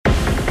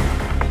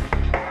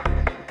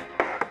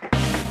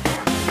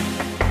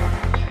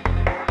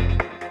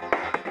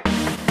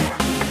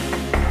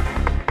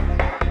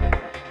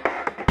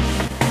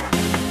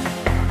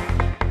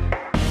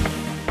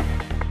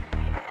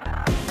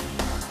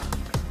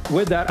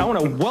with that, I want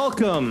to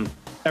welcome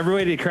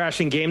everybody to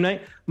Crashing Game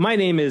Night. My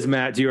name is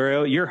Matt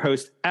Durio, your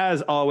host,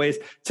 as always.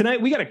 Tonight,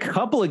 we got a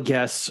couple of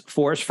guests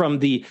for us from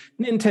the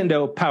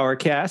Nintendo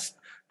Powercast.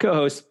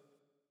 Co-host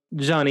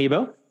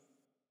Johniibo.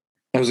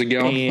 How's it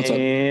going? What's up?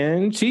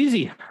 And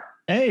Cheezy.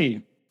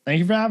 Hey, thank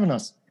you for having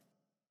us.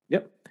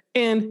 Yep.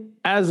 And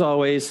as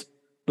always,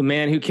 the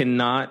man who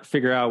cannot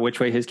figure out which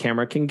way his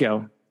camera can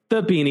go,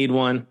 the beanied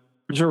one,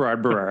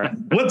 Gerard Barrera.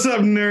 What's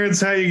up,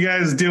 nerds? How you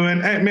guys doing?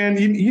 Hey, man,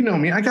 you know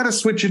me. I got to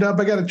switch it up.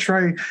 I got to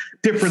try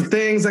different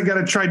things. I got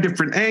to try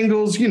different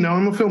angles. You know,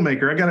 I'm a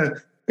filmmaker. I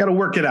got to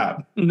work it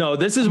out. No,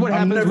 this is what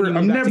happens.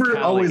 I'm never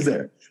always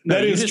there. No,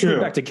 that is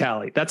true. Back to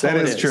Cali. That's that all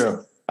it is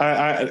true.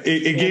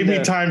 It gave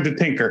me time to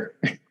tinker.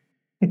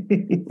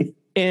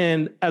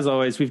 And as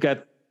always, we've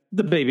got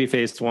the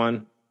baby-faced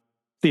one,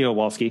 Theo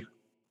Walski.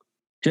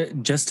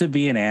 Just to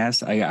be an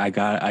ass, I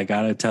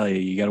gotta tell you,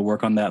 you got to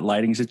work on that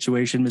lighting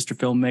situation, Mr.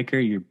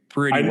 Filmmaker. You're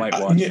pretty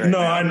whitewashed.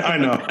 I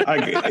know.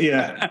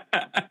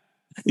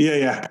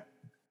 Yeah.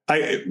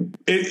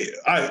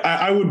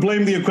 I would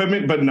blame the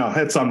equipment, but no,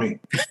 it's on me.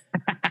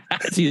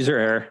 It's user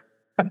error.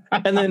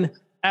 And then,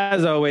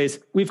 as always,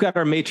 we've got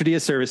our maitre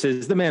d'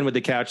 services, the man with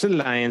the couch, the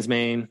lion's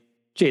mane,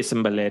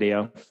 Jason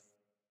Valerio.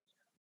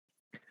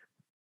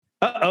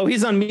 Uh-oh,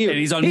 he's on mute.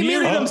 He's on mute. He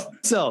muted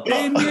himself.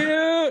 Hey,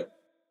 mute.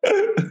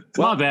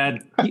 Well,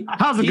 bad.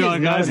 How's it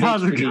going, guys?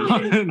 How's it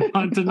going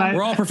on tonight?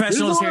 We're all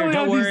professionals here.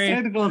 Don't worry.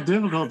 Technical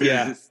difficulties.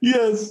 Yeah.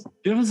 Yes.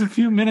 Give us a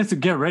few minutes to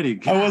get ready.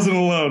 I wasn't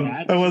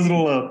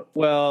alone.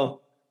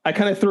 Well, I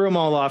kind of threw them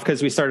all off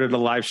because we started a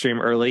live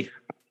stream early,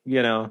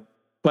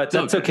 but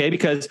that's okay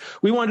because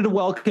we wanted to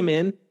welcome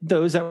in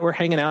those that were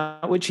hanging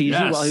out with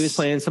Cheezy while he was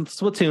playing some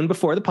Splatoon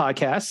before the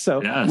podcast.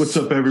 So What's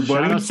up,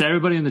 everybody? Shout out to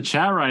everybody in the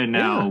chat right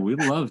now.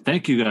 Yeah.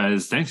 Thank you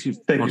guys. Thank you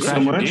so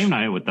crashing much. Game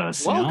Night with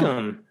us.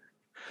 Welcome.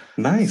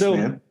 Nice, so,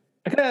 man.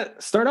 I gotta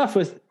start off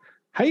with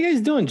how you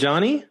guys doing,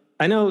 Johnny?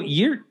 I know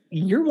you're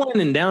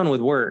winding down with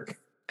work.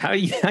 How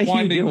you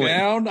Winding doing?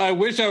 down? I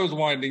wish I was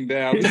winding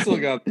down. We still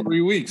got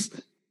 3 weeks.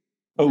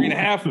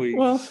 3.5 weeks.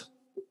 Well,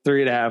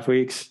 3.5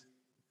 weeks.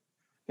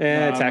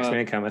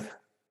 Taxman cometh.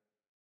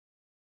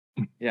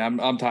 Yeah,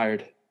 I'm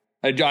tired.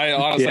 I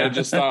honestly I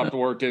just stopped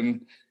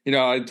working.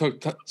 I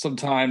took some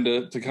time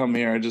to come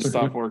here. I just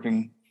stopped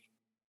working.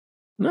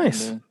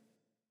 Nice.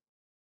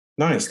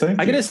 Nice, thank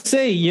you. I gotta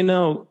say,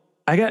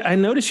 I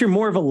noticed you're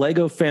more of a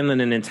Lego fan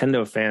than a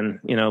Nintendo fan,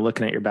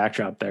 looking at your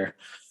backdrop there.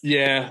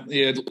 Yeah.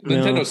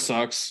 Nintendo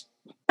sucks.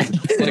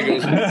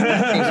 Legos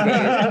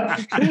better.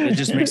 It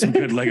just makes some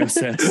good Lego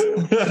sets.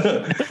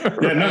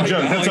 Yeah, no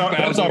joke.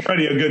 That's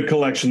already a good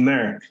collection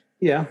there.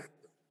 Yeah.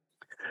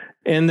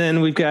 And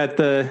then we've got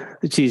the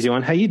cheesy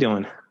one. How you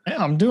doing?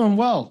 Yeah, I'm doing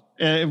well.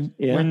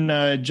 When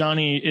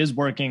Johnny is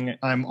working,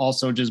 I'm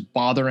also just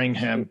bothering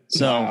him.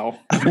 So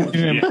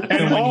and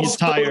when he's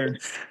tired.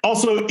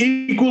 Also,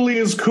 equally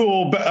as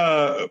cool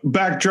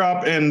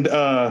backdrop and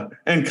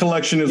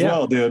collection as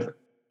well, dude.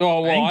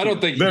 Oh well, I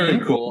don't think very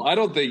equal. Cool. I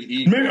don't think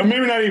equal.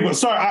 Maybe not equal.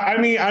 Sorry,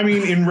 I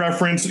mean in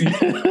reference,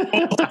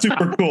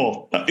 super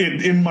cool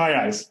in my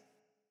eyes.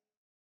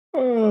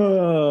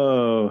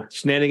 Oh,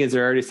 shenanigans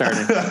are already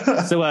starting.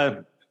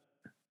 So,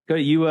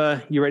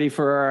 you ready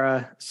for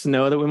our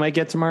snow that we might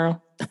get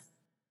tomorrow?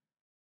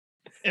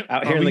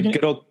 Out here in the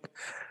good old.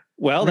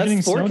 Well, that's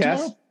the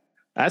forecast.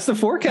 That's the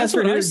forecast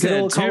for good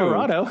old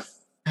Colorado.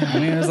 I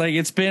mean,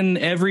 it's been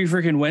every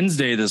freaking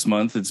Wednesday this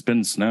month. It's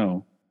been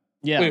snow.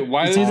 Yeah. Wait,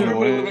 why does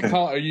everybody live in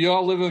Colorado? Are you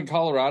all live in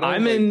Colorado?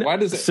 Why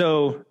does it?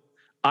 So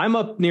I'm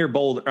up near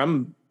Boulder.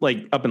 I'm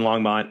up in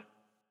Longmont.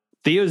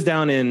 Theo's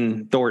down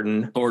in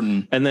Thornton.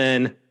 And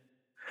then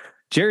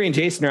Jerry and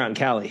Jason are out in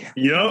Cali.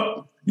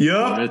 Yep.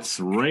 It's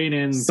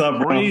raining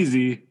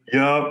crazy.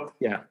 Yep.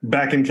 Yeah.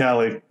 Back in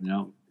Cali.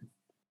 Yep.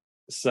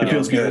 So it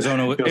feels good.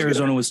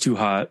 Arizona was too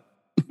hot.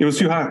 It was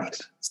too hot.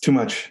 It's too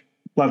much.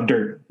 A lot of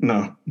dirt.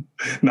 No,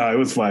 it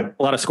was fine.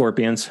 A lot of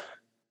scorpions.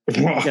 That's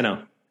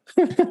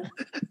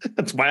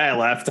why I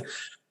left.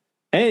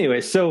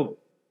 Anyway, so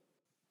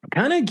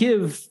kind of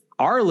give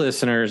our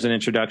listeners an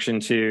introduction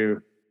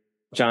to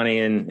Johnny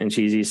and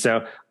Cheezy.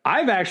 So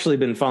I've actually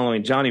been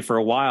following Johnny for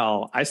a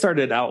while. I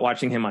started out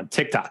watching him on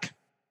TikTok.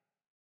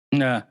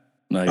 Yeah.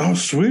 Oh,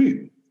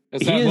 sweet.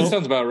 That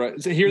sounds about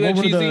right. So hear that,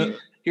 Cheezy?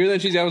 Hear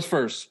that, Cheezy? I was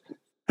first.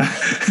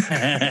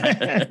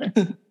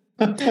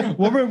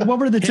 What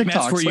were the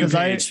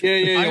TikToks?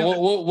 Yeah.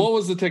 What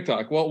was the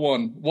Tiktok? What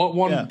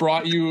one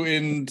brought you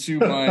into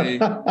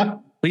my?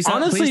 Please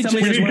honestly, tell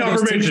me there's one of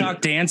those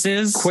TikTok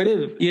dances.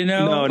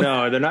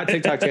 No, they're not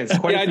TikTok dances.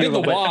 I did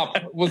the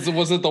WAP.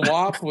 Was it the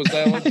WAP? Was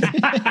that one?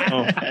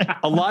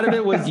 A lot of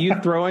it was you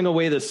throwing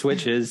away the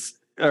switches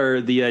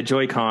or the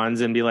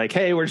Joy-Cons and be like,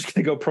 "Hey, we're just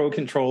gonna go Pro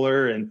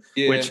Controller," and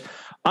which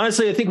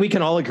honestly, I think we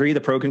can all agree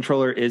the Pro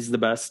Controller is the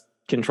best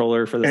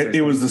controller for the system.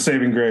 It was the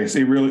saving grace.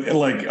 It really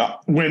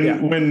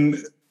when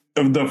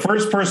the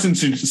first person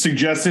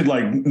suggested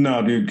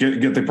no,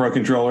 dude, get the Pro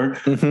Controller.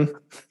 Mm-hmm.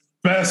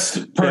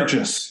 Best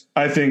purchase,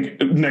 I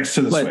think, next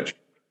to the Switch.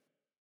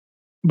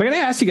 But I'm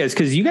going to ask you guys,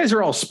 because you guys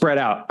are all spread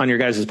out on your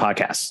guys'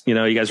 podcasts. You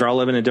guys are all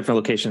living in different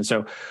locations.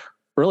 So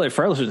really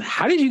for our listeners,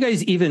 how did you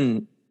guys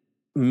even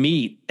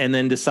meet and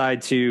then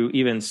decide to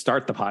even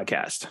start the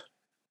podcast?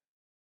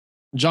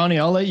 Johnny,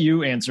 I'll let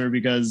you answer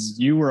because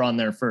you were on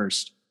there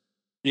first.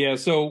 Yeah.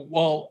 So,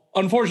 well,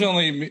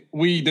 unfortunately,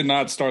 we did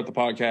not start the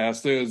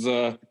podcast. It was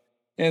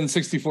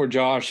N64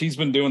 Josh. He's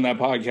been doing that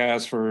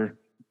podcast for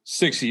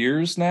 6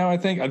 years now, I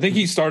think. I think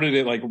he started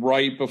it like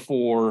right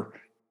before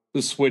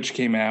the Switch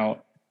came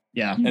out.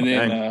 Yeah. And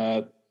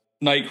then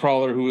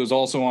Nightcrawler, who was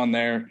also on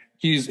there,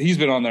 he's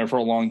been on there for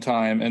a long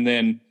time. And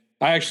then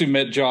I actually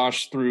met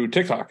Josh through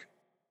TikTok.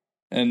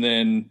 And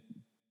then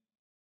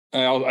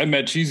I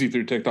met Cheezy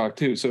through TikTok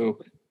too. So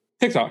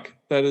TikTok,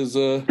 that is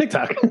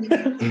TikTok,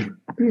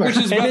 which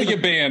is about to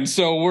get banned.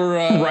 So we're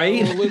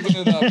right. We're living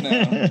it up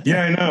now.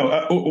 Yeah, I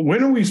know.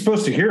 When are we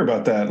supposed to hear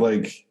about that?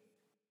 Like,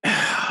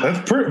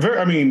 that's very.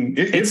 I mean,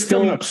 it's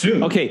still coming up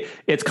soon. Okay,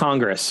 it's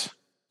Congress.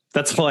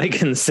 That's all I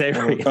can say.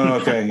 Right now.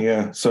 Okay,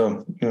 yeah.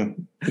 So you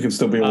can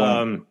still be a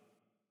while.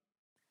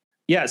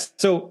 Yes.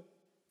 So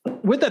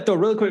with that though,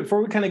 really quick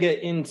before we kind of get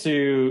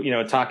into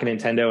talking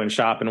Nintendo and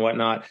shop and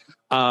whatnot.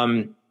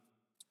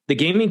 The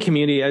gaming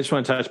community, I just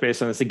want to touch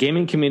base on this. The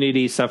gaming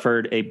community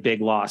suffered a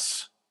big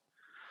loss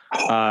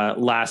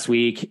last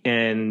week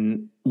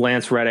in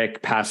Lance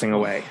Reddick passing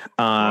away.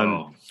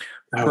 For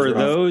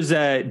those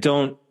that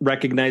don't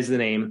recognize the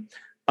name,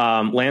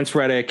 Lance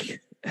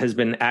Reddick has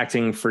been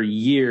acting for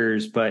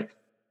years, but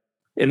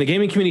in the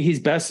gaming community, he's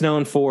best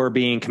known for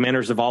being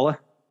Commander Zavala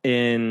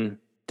in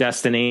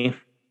Destiny,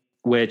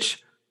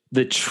 which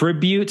the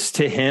tributes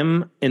to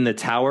him in the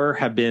tower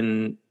have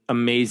been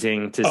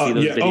amazing to see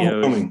those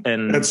videos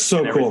and that's so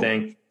and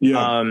everything. Cool.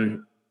 Yeah.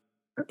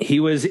 He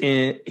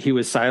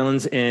was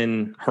Silence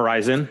in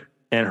Horizon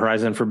and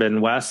Horizon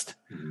Forbidden West.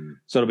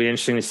 So it'll be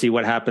interesting to see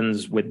what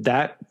happens with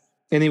that.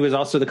 And he was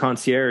also the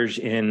concierge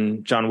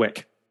in John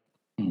Wick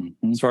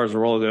as far as the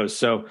role goes.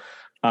 So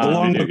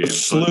along with a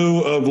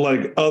slew of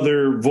like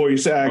other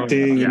voice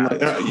acting.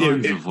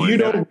 If you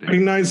don't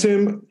recognize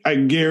him, I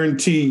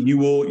guarantee you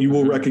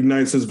will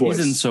recognize his voice.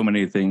 He's in so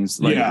many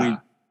things. Like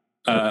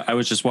I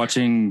was just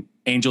watching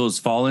Angel Has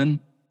Fallen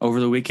over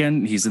the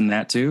weekend. He's in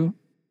that too.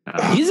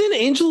 He's in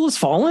Angel Has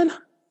Fallen?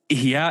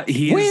 Yeah.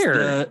 He's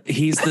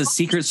the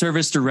Secret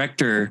Service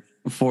director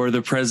for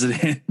the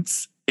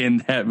president in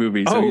that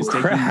movie. So he's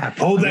crap.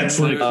 That's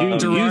like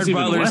Gerard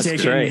Butler's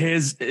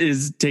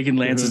taking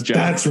Lance's job.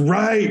 That's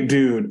right,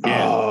 dude.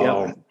 Yeah.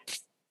 Oh.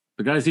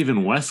 The guy's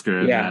even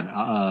Wesker in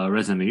that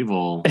Resident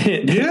Evil.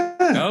 Yeah.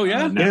 Oh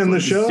yeah. And the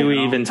show. Do we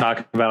even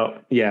talk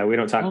about? Yeah, we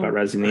don't talk about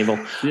Resident Evil.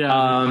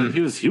 Yeah,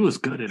 he was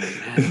good in it,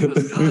 man. He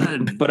was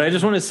good. But I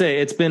just want to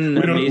say it's been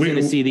amazing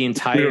to see the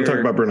entire. We don't talk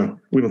about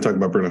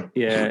Bruno.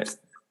 Yeah,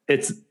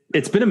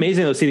 it's been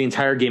amazing to see the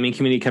entire gaming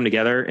community come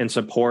together in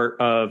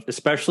support of,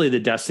 especially the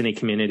Destiny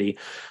community,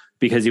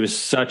 because he was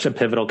such a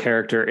pivotal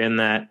character in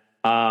that.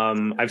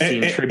 I've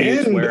seen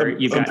tributes where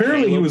you've got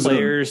apparently Halo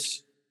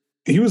players.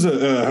 He was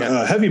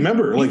a heavy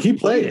member. Like he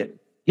played it.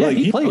 Yeah, like,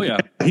 he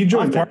played. He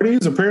joined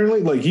parties.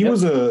 Apparently, like he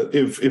was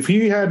if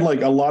he had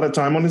like a lot of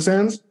time on his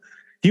hands,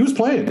 he was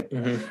playing.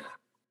 Mm-hmm.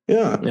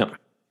 Yeah.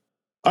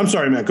 I'm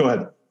sorry, Matt. Go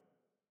ahead.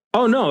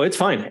 Oh no, it's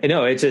fine.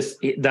 No, it's just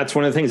that's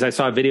one of the things. I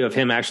saw a video of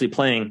him actually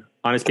playing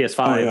on his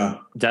PS5,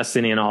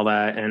 Destiny and all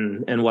that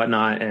and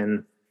whatnot,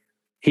 and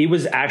he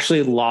was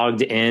actually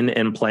logged in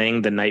and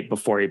playing the night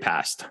before he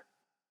passed.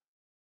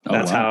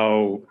 That's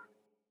how.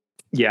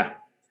 Yeah.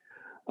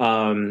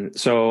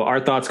 So our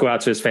thoughts go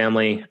out to his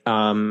family,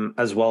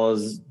 as well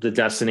as the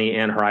Destiny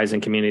and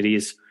Horizon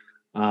communities,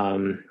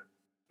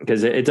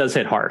 because it does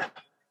hit hard.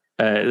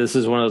 This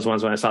is one of those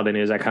ones when I saw the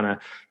news, I kind of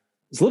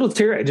was a little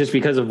teary just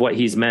because of what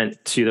he's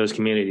meant to those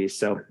communities.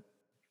 So,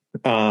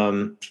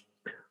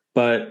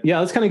 but yeah,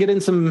 let's kind of get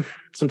in some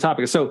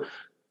topics. So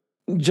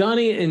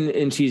Johnny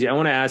and Cheezy, I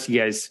want to ask you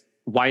guys,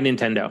 why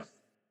Nintendo?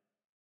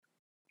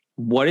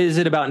 What is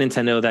it about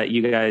Nintendo that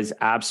you guys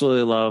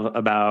absolutely love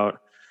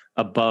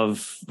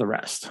above the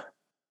rest?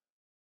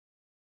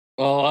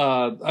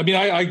 Well, I mean,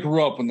 I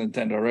grew up with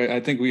Nintendo, right? I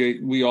think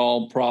we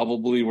all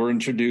probably were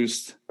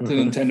introduced to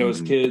Nintendo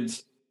as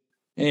kids,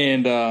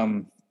 and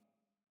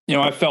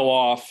I fell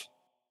off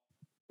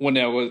when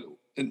I was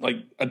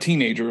like a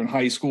teenager in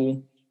high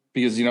school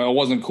because it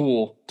wasn't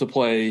cool to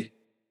play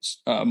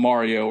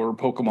Mario or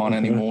Pokemon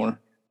anymore,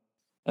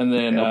 and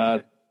then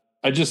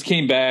I just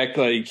came back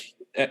like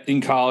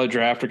in college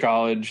or after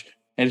college.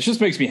 And it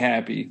just makes me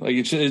happy. Like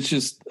it's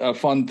just a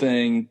fun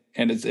thing,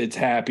 and it's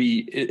happy.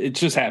 It's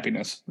just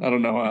happiness. I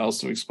don't know how else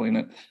to explain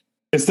it.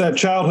 It's that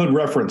childhood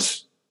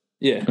reference.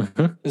 Yeah,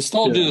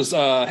 nostalgia is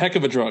a heck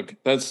of a drug.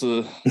 That's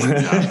the.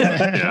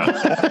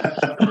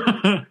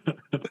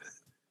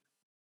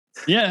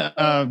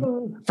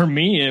 For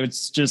me,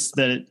 it's just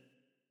that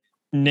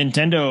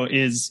Nintendo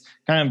is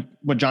kind of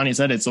what Johnny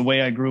said. It's the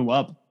way I grew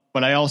up,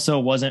 but I also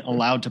wasn't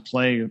allowed to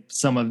play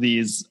some of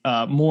these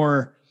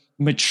more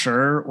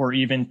mature or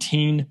even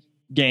teen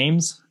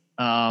games.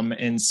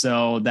 And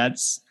so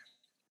that's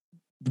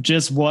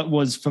just what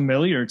was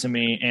familiar to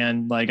me.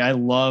 And like, I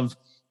love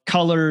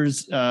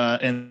colors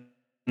and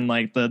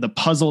like the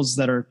puzzles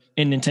that are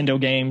in Nintendo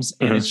games.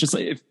 And it's just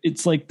like,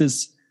 it's like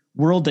this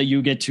world that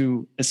you get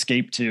to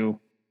escape to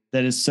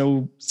that is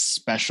so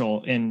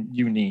special and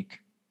unique.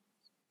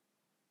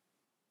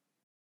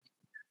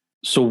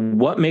 So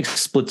what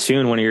makes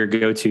Splatoon one of your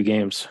go-to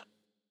games?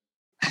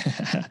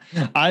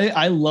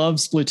 I love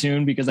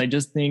Splatoon because I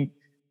just think,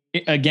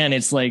 again,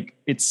 it's like,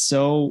 it's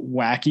so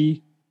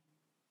wacky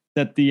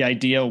that the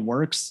idea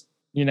works,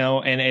 you know,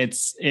 and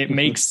it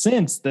makes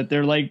sense that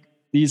they're like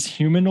these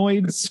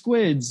humanoid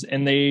squids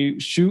and they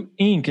shoot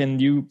ink and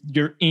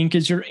your ink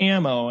is your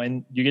ammo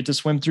and you get to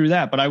swim through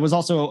that. But I was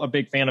also a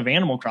big fan of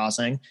Animal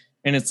Crossing,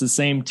 and it's the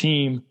same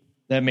team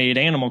that made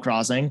Animal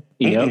Crossing.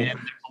 Yep. And there's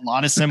a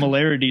lot of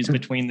similarities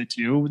between the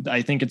two.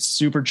 I think it's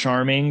super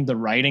charming. The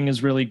writing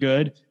is really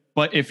good.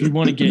 But if you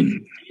want to get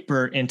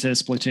deeper into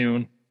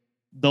Splatoon,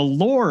 the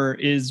lore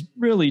is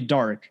really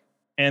dark.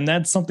 And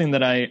that's something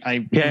that I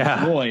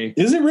enjoy.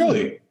 Is it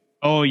really?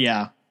 Oh,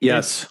 yeah.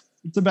 Yes.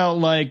 It's about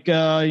like,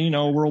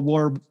 World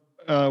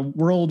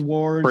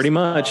War. Pretty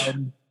much.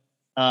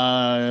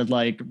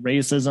 Like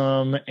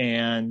racism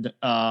and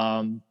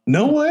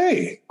no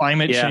way.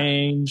 Climate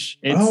change.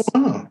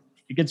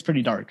 It gets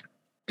pretty dark.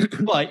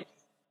 But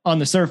on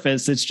the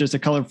surface, it's just a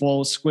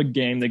colorful squid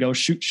game. They go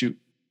shoot.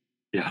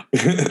 Yeah.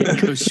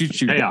 Go shoot.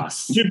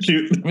 Chaos.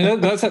 Shoot. I mean,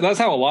 that's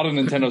how a lot of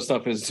Nintendo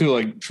stuff is too.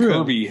 Like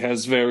Kirby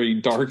has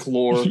very dark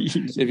lore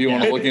if you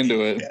want to look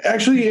into it.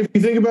 Actually, if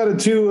you think about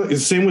it too,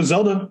 it's same with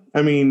Zelda.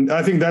 I mean,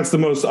 I think that's the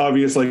most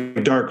obvious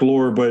like dark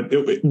lore, but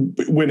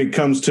when it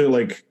comes to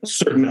like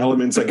certain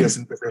elements, I guess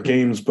in different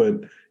games. But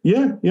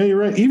yeah, you're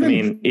right.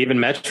 Even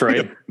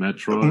Metroid.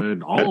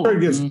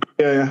 Metroid gets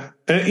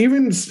and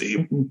even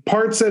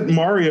parts at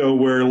Mario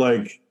where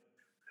like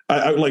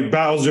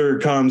Bowser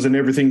comes and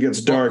everything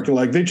gets dark.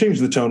 Like they change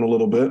the tone a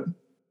little bit.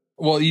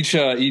 Well,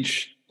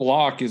 each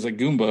block is a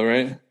Goomba,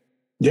 right?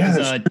 Yeah,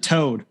 it's a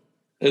Toad.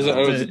 Is it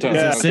a Toad?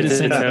 Yeah,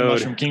 citizen of the Toad.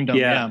 Mushroom Kingdom.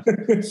 Yeah.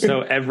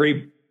 So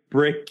every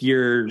brick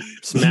you're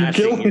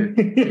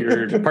smashing,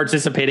 you're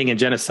participating in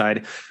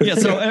genocide. Yeah.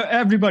 So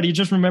everybody,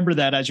 just remember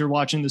that as you're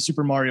watching the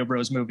Super Mario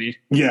Bros. Movie.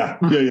 Yeah.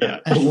 I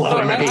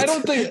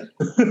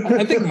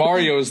think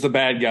Mario is the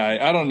bad guy.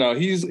 I don't know.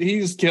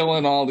 He's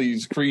killing all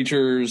these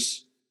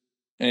creatures.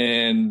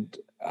 And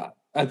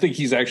I think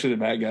he's actually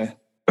the bad guy.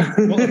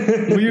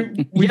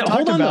 We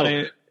talked about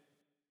it.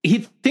 He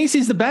thinks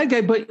he's the bad guy,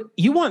 but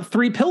you want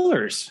 3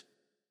 pillars.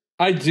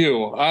 I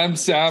do. I'm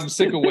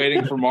sick of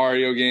waiting for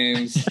Mario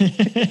games.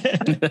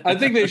 I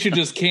think they should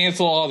just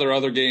cancel all their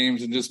other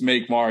games and just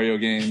make Mario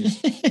games.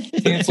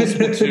 Cancel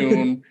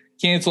Splatoon.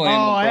 Cancel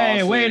Animal Crossing.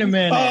 Hey, wait a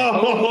minute.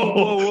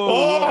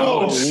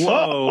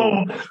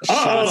 Whoa.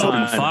 Shots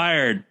on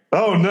fired.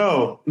 Oh,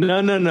 no.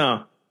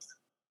 No.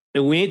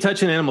 We ain't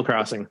touching Animal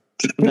Crossing.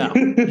 No.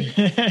 Neither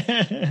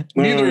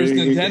is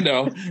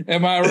Nintendo.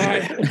 Am I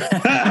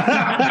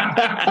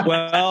right?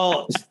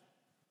 Well,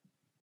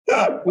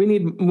 we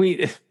need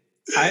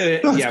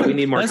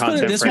more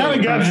content. This kind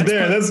of got you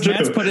there. That's true.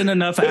 Matt's put in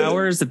enough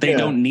hours that they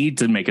don't need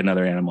to make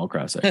another Animal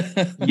Crossing.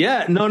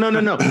 Yeah, no.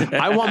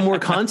 I want more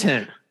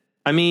content.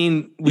 I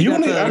mean, would you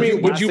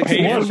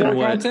pay for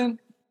more content?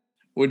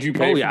 Would you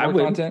pay for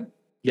more content?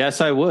 Yes,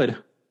 I would.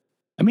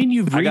 I mean,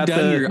 you've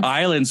redone your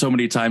island so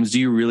many times. Do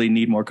you really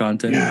need more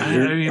content? Yeah,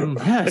 I mean,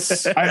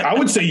 yes. I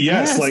would say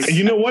yes. Like,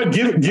 you know what?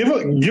 Give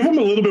them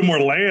a little bit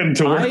more land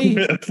to work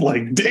with.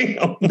 Like,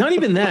 damn. Not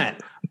even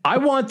that. I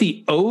want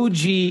the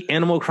OG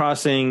Animal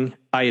Crossing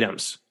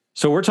items.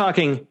 So we're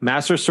talking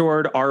Master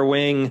Sword,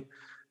 R-Wing,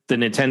 the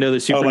Nintendo, the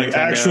Super Nintendo.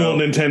 Actual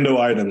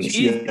Nintendo items.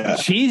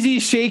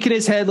 Cheezy's shaking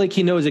his head like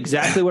he knows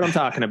exactly what I'm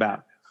talking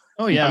about.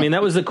 Oh, yeah. I mean,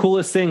 that was the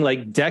coolest thing,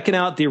 like decking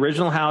out the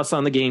original house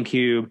on the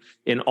GameCube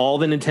in all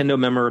the Nintendo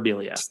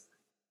memorabilia.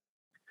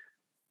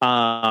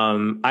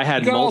 I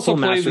had multiple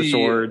Master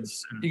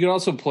Swords. You could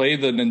also play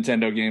the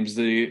Nintendo games,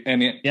 the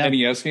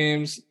NES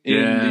games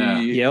in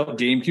the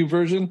GameCube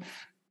version.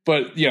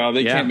 But,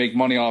 they can't make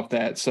money off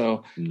that.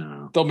 So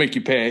they'll make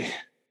you pay.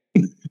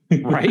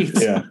 Right?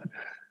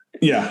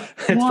 Yeah.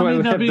 That's why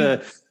we have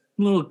the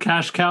little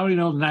cash cow,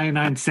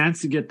 99 cents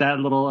to get that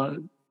little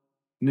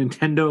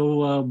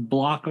Nintendo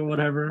block or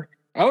whatever.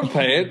 I would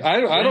pay it.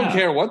 I don't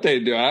care what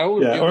they do. I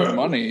would give them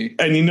money.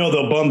 And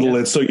they'll bundle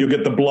it, so you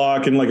get the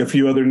block and like a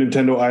few other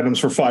Nintendo items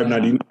for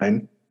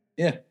 $5.99.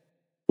 Yeah.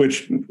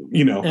 Which,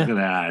 Look at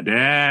that.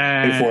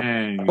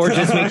 Dang. Or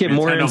just make it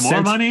more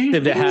incentive money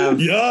to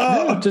have.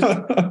 Yeah.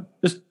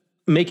 Just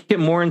make it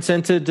more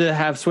incentive to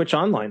have Switch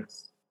Online.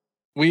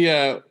 We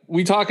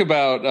talk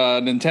about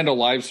Nintendo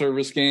live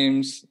service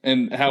games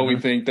and how we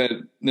think that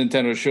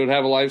Nintendo should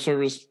have a live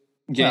service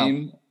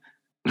game.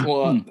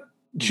 Well,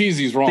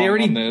 Cheezy's wrong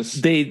on this.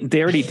 They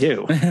already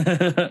do.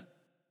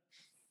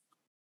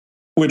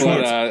 Which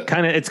one?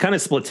 It's kind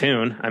of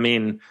Splatoon. I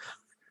mean,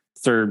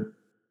 they're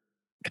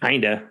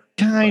kind of.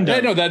 I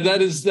know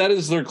that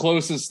is their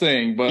closest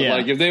thing. But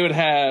like, if they would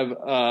have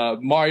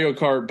Mario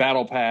Kart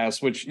Battle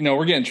Pass, which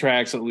we're getting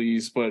tracks at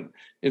least, but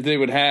if they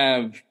would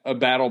have a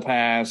Battle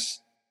Pass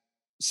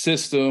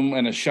system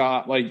and a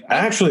shot. Like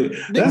actually,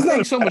 that's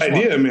not a bad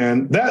idea,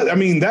 man.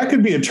 That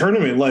could be a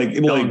tournament, like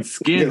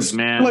skins,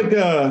 man, like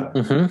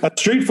a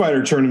Street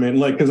Fighter tournament,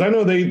 like because I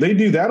know they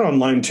do that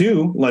online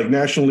too, like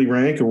nationally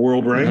rank or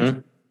world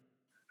rank.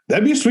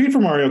 That'd be sweet for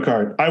Mario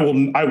Kart. I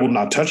will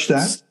not touch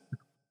that.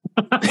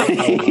 Say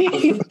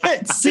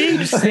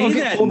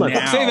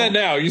that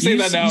now. You say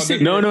that now.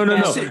 No.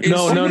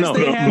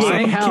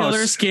 My house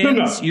killer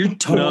skins. You're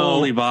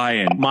totally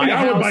buying.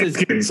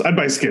 I'd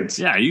buy skins.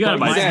 Yeah, you gotta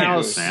buy my skins,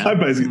 house. man. I'd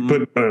buy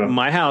skins, but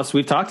my house.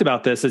 We've talked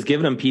about this. Has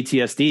given him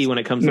PTSD when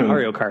it comes to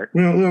Mario Kart.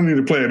 We don't need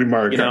to play any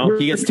Mario Kart.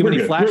 He gets too many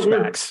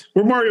flashbacks.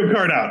 We're Mario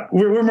Kart out.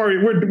 We're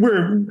Mario.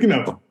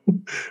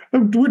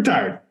 We're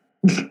tired.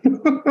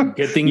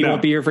 Good thing you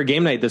won't be here for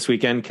game night this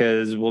weekend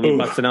because we'll be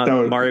busting out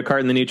Mario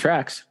Kart and the new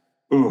tracks.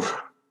 Ooh,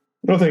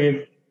 no thank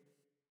you.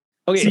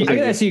 Okay, I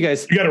gotta ask you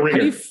guys. You got a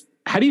ringer.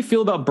 How do you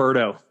feel about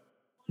Birdo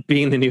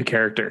being the new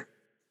character?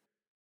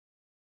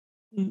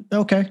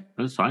 Okay,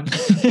 that's fine.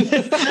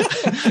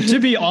 To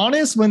be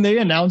honest, when they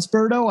announced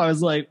Birdo, I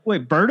was like,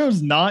 "Wait,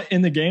 Birdo's not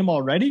in the game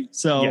already?"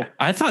 So yeah,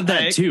 I thought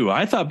that too.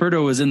 I thought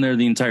Birdo was in there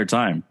the entire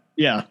time.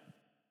 Yeah.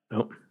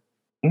 Oh,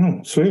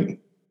 sweet.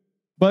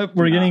 But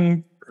we're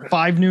getting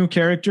 5 new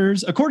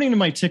characters, according to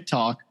my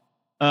TikTok.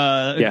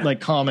 Like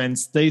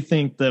comments, they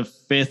think the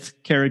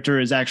 5th character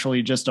is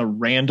actually just a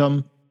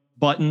random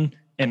button,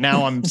 and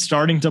now I'm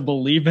starting to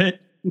believe it.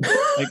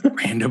 Like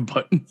random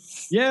button.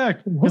 Yeah,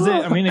 because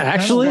it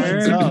actually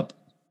up.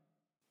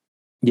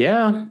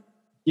 Yeah,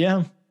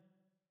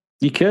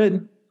 you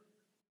could.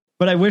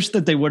 But I wish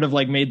that they would have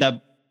made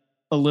that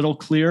a little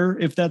clearer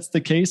if that's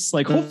the case.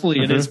 Like, hopefully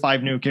it is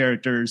 5 new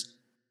characters,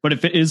 but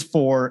if it is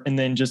 4 and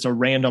then just a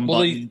random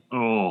button,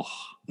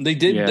 they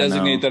did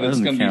designate that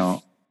it's going to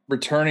be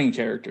returning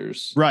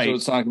characters, right? So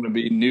it's not going to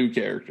be new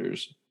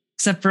characters.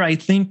 Except for I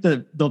think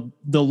the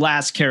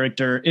last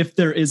character, if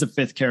there is a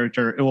 5th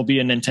character, it will be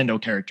a Nintendo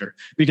character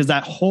because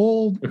that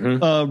whole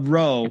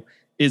row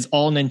is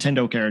all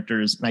Nintendo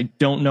characters, and I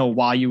don't know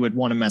why you would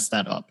want to mess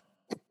that up.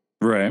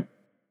 Right.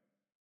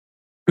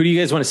 Who do you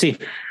guys want to see?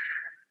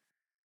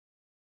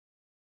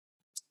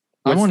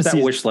 I want to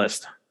see wish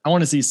list. I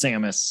want to see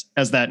Samus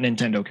as that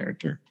Nintendo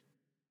character.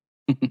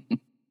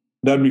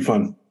 That'd be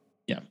fun.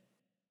 Yeah.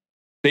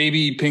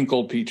 Baby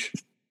Pinkle Peach.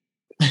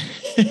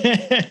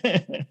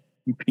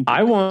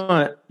 I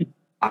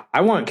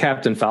want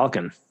Captain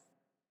Falcon.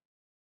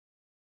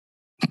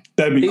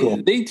 That'd be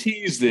cool. They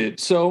teased it.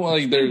 So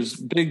there's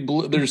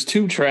there's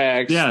 2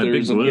 tracks. Yeah,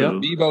 there's a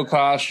Amiibo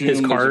costume.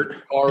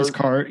 His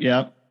cart.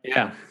 Yeah.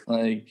 Yeah.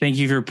 Thank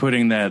you for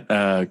putting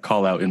that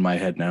call out in my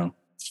head now.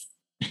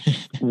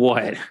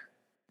 What?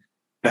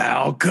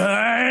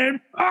 Falcon!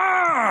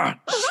 Ah!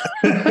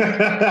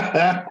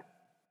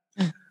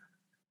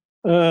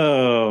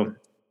 Oh.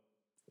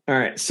 All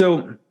right.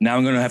 So now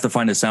I'm going to have to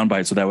find a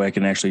soundbite so that way I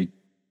can actually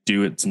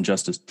do it some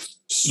justice.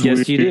 Sweet.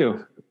 Yes, you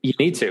do. You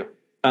need to.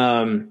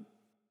 How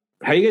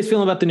are you guys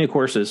feeling about the new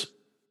courses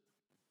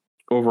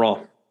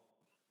overall?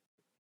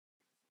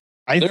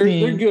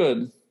 They're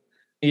good.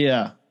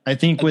 Yeah. I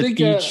think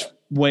each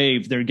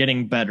wave, they're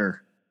getting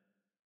better.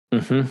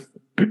 Mm-hmm.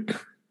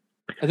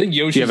 I think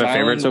Yoshi's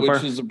Island, so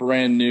which is a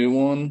brand new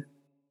one.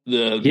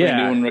 The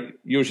brand new one,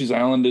 Yoshi's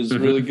Island, is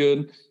really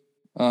good.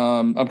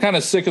 I'm kind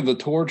of sick of the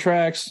tour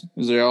tracks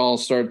because they all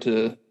start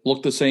to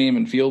look the same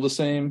and feel the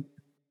same.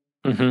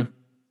 Mm-hmm.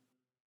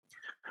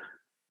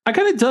 I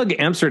kind of dug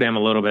Amsterdam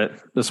a little bit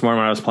this morning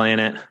when I was playing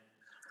it.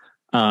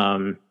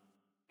 Driving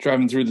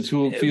through the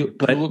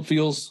tulip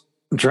fields.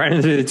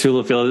 Driving through the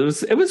tulip field,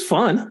 it was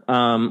fun.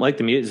 Like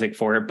the music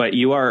for it, but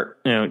you are,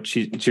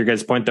 to your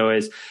guys' point though,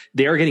 is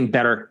they are getting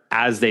better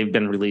as they've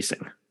been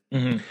releasing.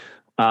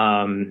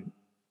 Mm-hmm.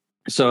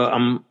 So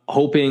I'm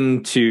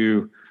hoping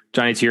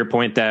Johnny, to your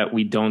point, that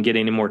we don't get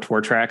any more tour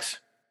tracks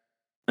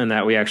and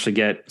that we actually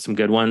get some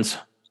good ones.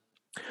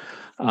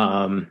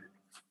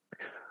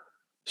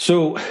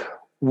 So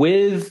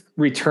with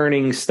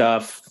returning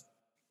stuff,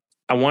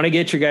 I want to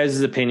get your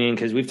guys' opinion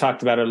because we've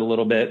talked about it a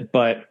little bit,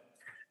 but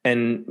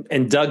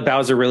and Doug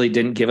Bowser really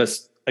didn't give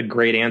us a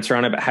great answer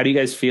on it. But how do you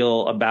guys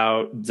feel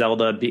about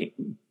Zelda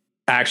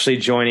actually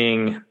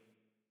joining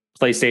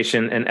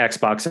PlayStation and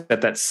Xbox at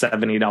that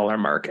 $70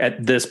 mark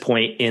at this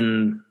point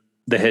in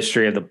the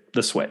history of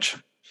the Switch?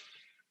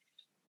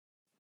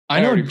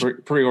 I already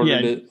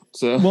pre-ordered it.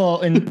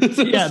 So and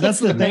that's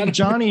the thing.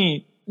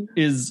 Johnny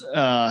is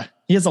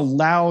he has a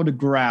loud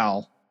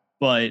growl,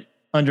 but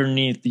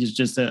underneath he's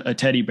just a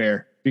teddy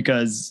bear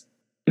because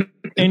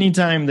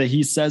anytime that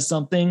he says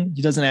something,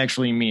 he doesn't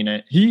actually mean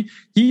it.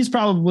 He's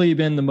probably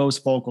been the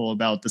most vocal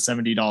about the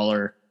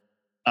 $70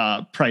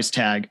 price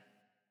tag.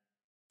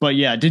 But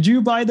yeah, did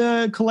you buy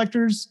the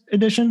collector's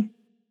edition,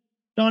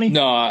 Donnie?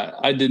 No,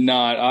 I did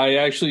not.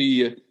 I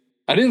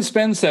didn't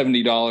spend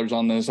 $70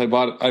 on this. I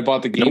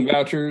bought the game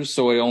vouchers,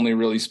 so I only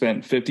really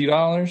spent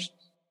 $50.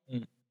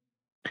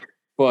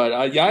 But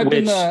I've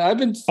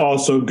been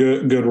also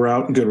good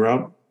route. Good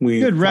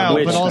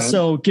route, but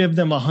also give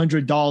them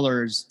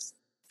 $100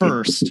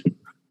 first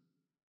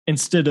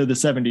instead of the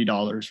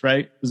 $70,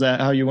 right? Is that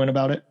how you went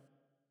about it?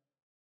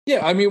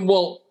 Yeah, I mean,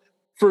 well,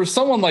 for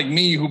someone like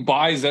me who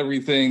buys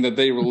everything that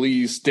they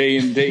release day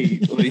and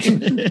date, like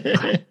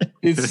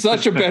it's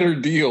such a better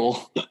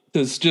deal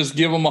to just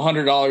give them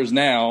 $100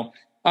 now.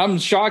 I'm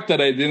shocked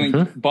that I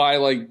didn't buy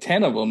like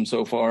 10 of them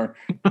so far.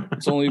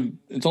 It's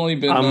only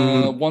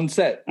been one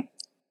set.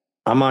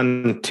 I'm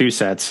on 2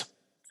 sets.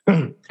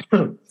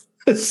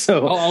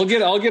 So I'll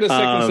get a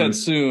second set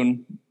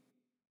soon.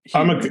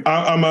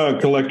 I'm a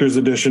collector's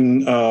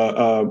edition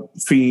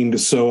fiend,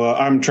 so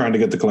I'm trying to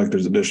get the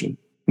collector's edition,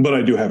 but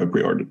I do have it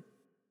pre-ordered.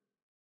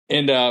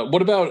 And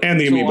what about the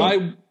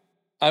amiibo?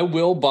 I'll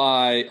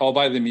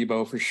buy the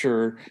amiibo for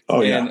sure.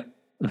 Oh and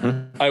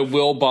I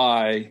will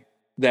buy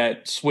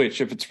that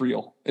Switch if it's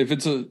real. If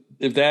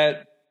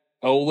that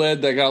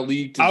OLED that got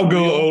leaked, I'll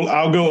go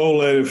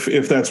OLED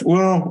if that's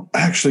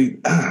actually.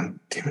 Damn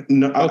it!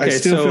 No, okay, I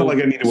still feel like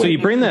I need to wait. So you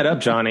bring that up,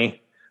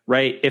 Johnny,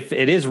 right? If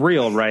it is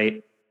real,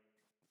 right?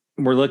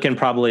 We're looking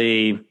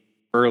probably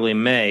early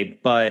May,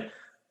 but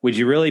would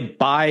you really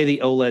buy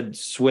the OLED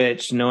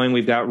Switch knowing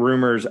we've got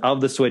rumors of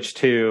the Switch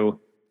 2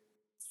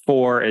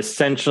 for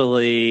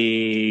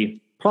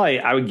essentially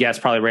I would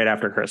guess right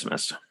after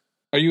Christmas?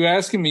 Are you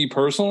asking me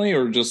personally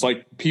or just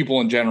like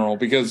people in general?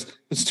 Because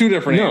it's 2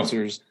 different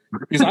answers.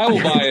 Because I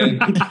will buy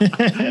it.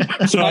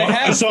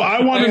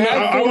 I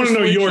want to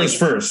know yours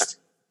first.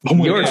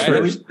 Yours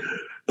first.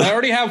 I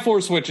already have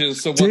 4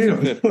 Switches, so what's the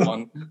 5th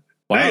one?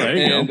 Wow,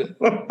 and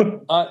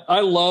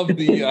I love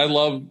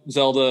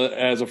Zelda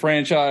as a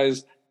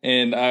franchise,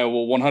 and I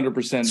will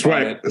 100%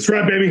 buy it. That's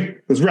right, baby.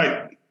 That's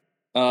right.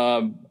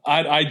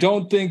 I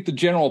don't think the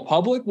general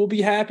public will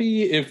be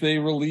happy if they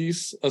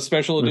release a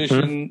special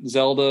edition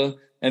Zelda,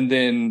 and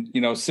then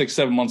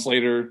 6-7 months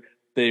later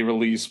they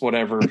release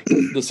whatever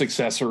the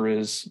successor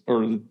is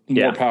or the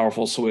more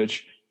powerful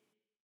Switch.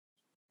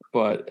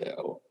 But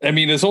I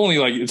mean, it's only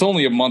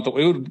a month. It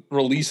would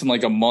release in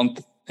like a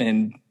month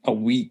and a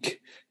week.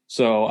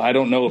 So I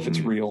don't know if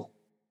it's real.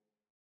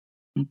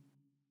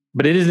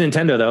 But it is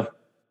Nintendo, though.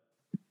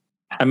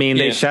 I mean,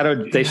 they shadow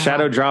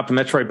dropped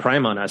Metroid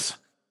Prime on us.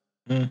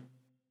 And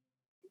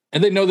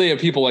they know they have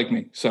people like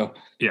me. So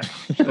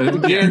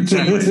guaranteed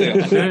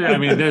sales. I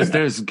mean,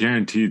 there's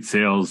guaranteed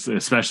sales,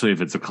 especially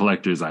if it's a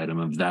collector's item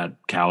of that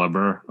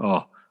caliber.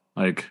 Oh,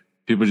 like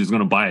people are just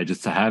going to buy it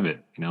just to have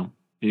it,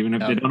 even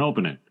if they don't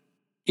open it.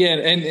 Yeah,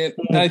 and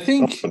I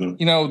think,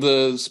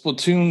 the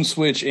Splatoon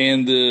Switch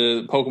and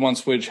the Pokemon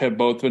Switch have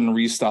both been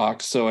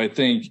restocked. So I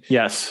think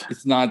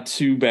it's not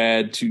too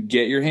bad to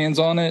get your hands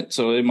on it.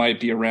 So it might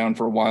be around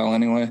for a while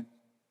anyway.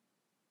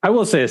 I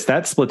will say this,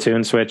 that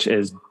Splatoon Switch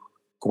is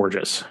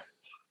gorgeous.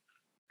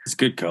 It's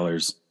good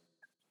colors.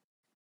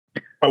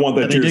 I want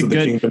that Tears of the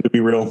Kingdom to be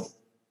real.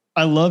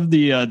 I love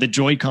the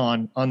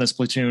Joy-Con on the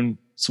Splatoon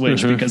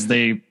Switch because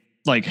they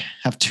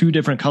have 2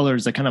 different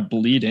colors that kind of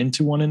bleed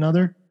into one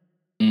another.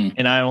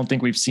 And I don't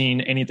think we've seen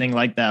anything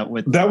like that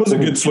with. That was a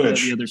good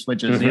Switch. The other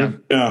Switches, yeah,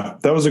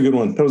 that was a good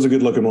one. That was a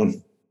good looking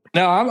one.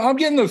 Now I'm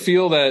getting the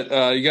feel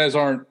that you guys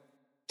aren't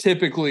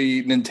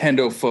typically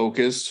Nintendo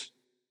focused.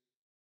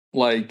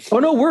 Like, oh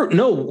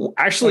no,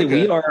 actually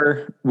we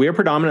are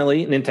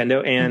predominantly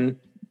Nintendo and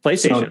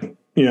PlayStation.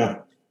 Yeah.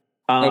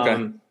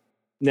 Okay.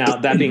 Now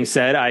that being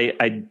said,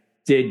 I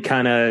did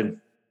kind of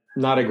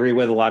not agree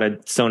with a lot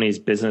of Sony's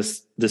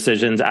business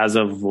decisions as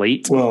of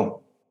late.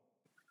 Well,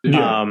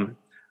 yeah.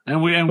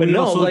 And we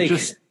also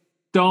just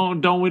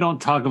don't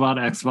talk about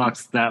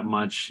Xbox that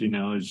much,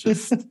 it's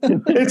just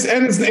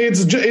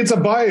it's a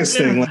bias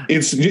thing.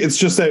 It's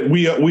just that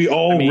we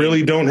all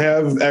really don't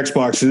have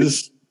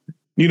Xboxes.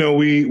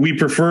 We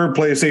prefer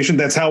PlayStation.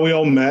 That's how we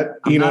all met.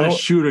 I'm not a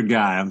shooter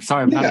guy. I'm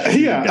sorry. I'm not a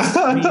shooter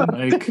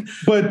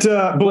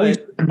guy.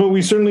 But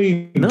we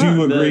certainly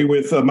do agree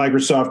with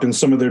Microsoft and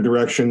some of their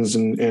directions,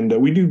 and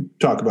we do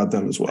talk about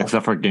them as well.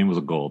 Except for Games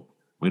of Gold.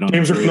 We don't.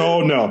 Games no.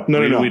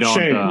 We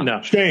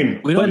don't,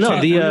 Shame. We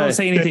don't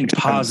say anything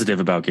positive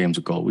about Games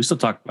of Gold. We still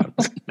talk about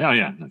it. Oh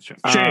yeah, that's true.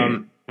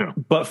 Shame.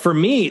 But for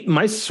me,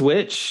 my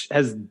Switch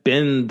has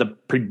been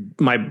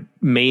my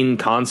main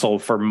console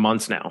for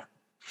months now.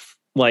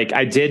 Like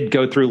I did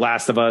go through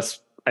Last of Us.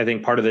 I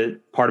think part of it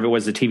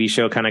was the TV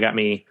show kind of got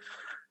me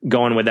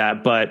going with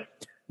that. But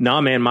no,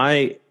 man,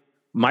 my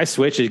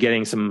Switch is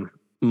getting some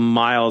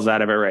miles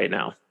out of it right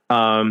now.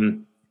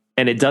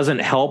 And it doesn't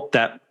help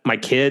that my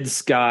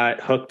kids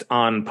got hooked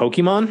on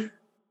Pokemon.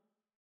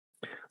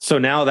 So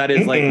now that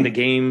is like the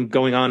game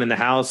going on in the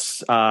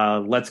house.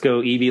 Let's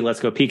Go Eevee, Let's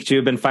Go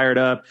Pikachu been fired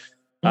up.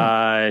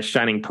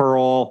 Shining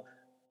Pearl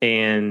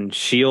and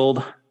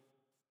Shield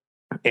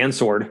and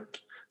Sword.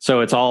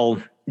 So it's all,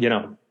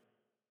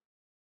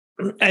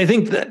 I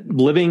think that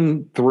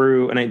living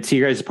through, and I see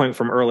your guys' point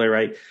from earlier,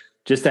 right?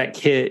 Just that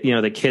kid,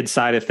 the kid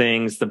side of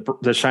things,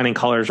 the shining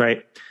colors,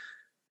 right?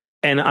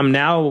 And I'm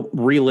now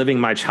reliving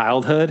my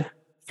childhood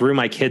through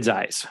my kids'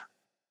 eyes,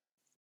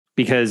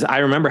 because I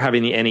remember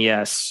having the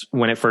NES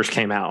when it first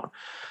came out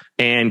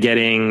and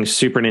getting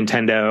Super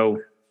Nintendo,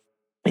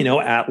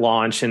 at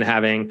launch, and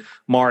having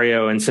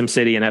Mario and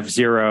SimCity and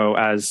F-Zero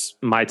as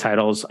my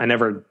titles. I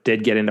never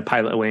did get into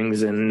Pilot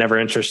Wings and never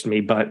interested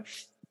me, but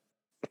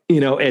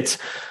it's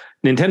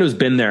Nintendo's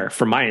been there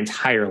for my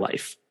entire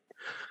life.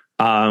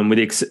 A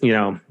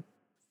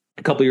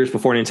couple years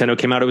before Nintendo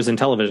came out, it was in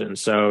television.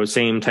 So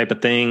same type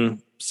of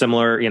thing,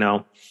 similar,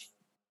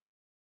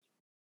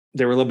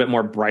 they were a little bit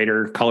more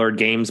brighter colored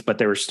games, but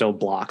they were still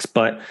blocks.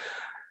 But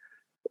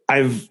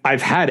I've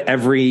had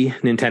every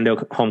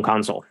Nintendo home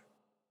console,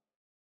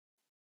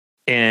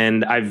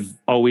 and I've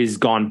always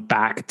gone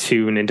back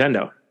to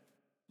Nintendo.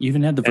 You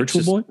even had the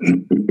Virtual Boy?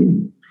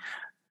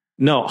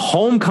 No,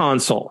 home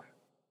console.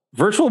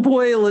 Virtual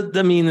Boy,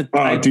 I mean,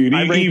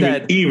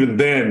 dude, even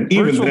then,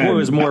 Virtual Boy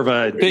was more of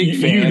a big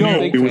fan.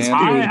 It was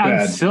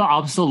bad.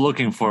 I'm still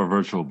looking for a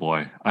Virtual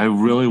Boy. I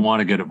really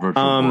want to get a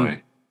Virtual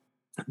Boy.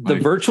 The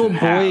Virtual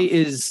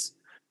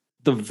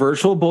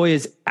Boy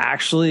is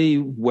actually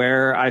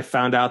where I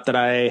found out that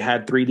I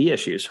had 3D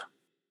issues.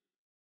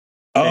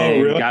 Oh,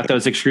 really? Got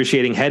those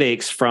excruciating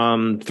headaches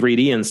from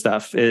 3D and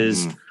stuff.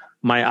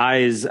 My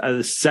eyes,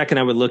 the second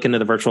I would look into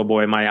the Virtual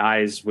Boy, my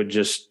eyes would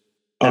just,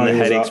 and the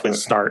headaches would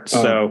start.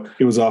 So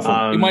it was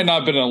awful. You might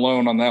not have been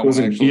alone on that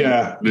one, actually.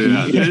 Yeah.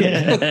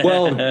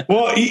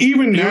 well,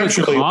 even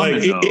naturally,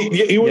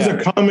 it was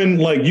a common,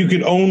 you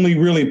could only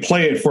really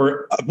play it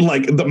for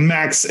the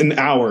max an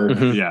hour.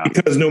 Mm-hmm. Yeah.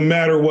 Because no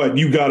matter what,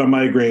 you got a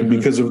migraine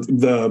because of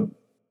the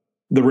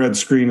red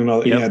screen and all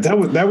that. Yep. Yeah,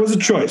 that was a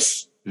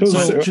choice.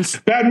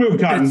 Just bad move,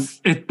 Cotton.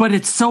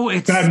 It's so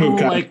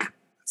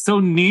so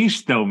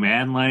niche though,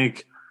 man.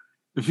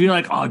 If you're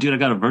like, oh, dude, I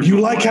got a Virtual Boy.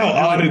 You like how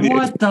odd it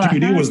is.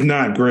 Dude, it was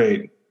not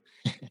great.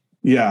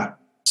 Yeah.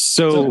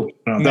 So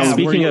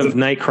speaking of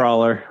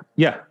Nightcrawler,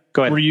 yeah,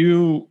 go ahead. Were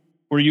you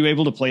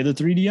able to play the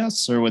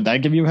 3DS, or would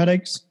that give you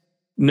headaches?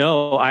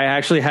 No, I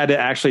actually had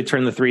to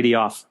turn the 3D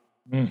off.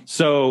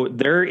 So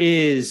there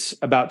is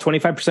about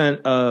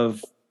 25%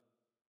 of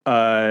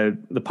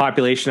the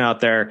population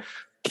out there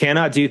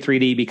cannot do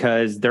 3D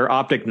because their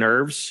optic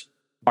nerves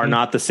are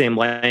not the same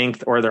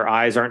length, or their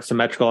eyes aren't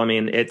symmetrical. I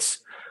mean, it's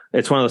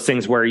one of those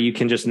things where you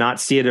can just not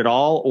see it at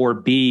all, or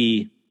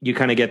B, you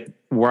kind of get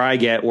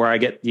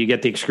you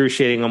get the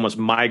excruciating, almost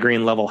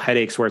migraine level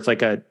headaches where it's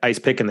like a ice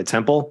pick in the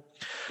temple.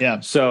 Yeah.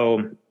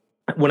 So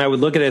when I would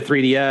look at a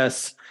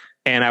 3DS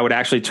and I would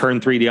actually turn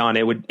 3D on,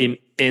 it would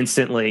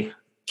instantly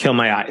kill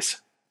my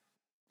eyes.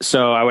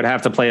 So I would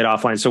have to play it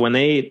offline. So when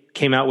they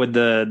came out with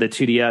the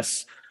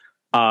 2DS,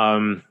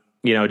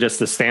 just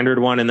the standard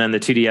one, and then the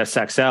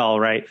 2DS XL,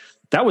 right?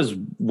 That was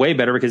way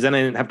better because then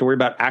I didn't have to worry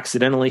about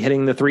accidentally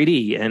hitting the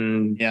 3D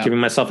and giving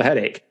myself a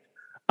headache.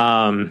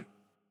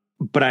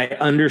 But I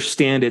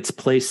understand its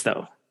place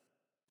though.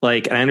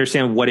 I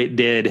understand what it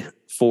did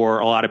for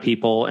a lot of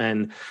people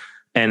and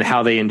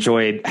how they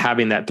enjoyed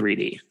having that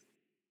 3D.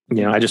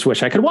 I just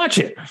wish I could watch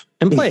it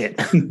and play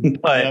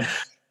it.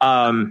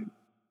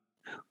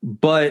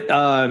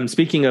 But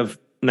speaking of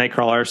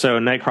Nightcrawler, so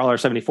Nightcrawler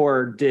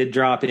 74 did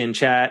drop in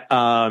chat.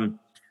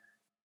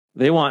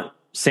 They want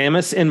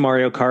Samus in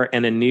Mario Kart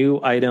and a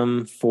new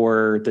item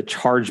for the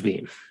charge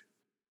beam.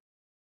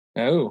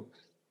 Oh,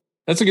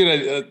 that's a good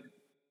idea.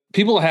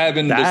 People have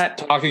been just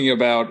talking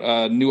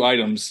about new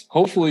items.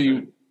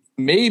 Hopefully,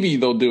 maybe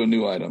they'll do a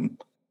new item.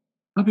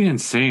 That'd be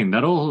insane.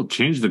 That'll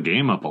change the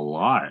game up a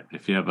lot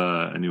if you have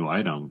a new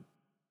item.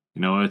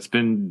 It's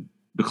been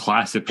the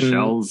classic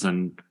shells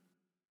and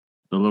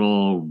the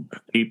little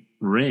 8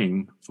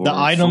 ring. The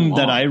item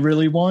that I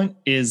really want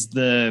is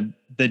the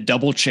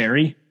double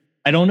cherry.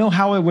 I don't know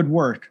how it would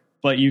work,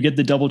 but you get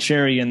the double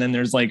cherry and then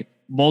there's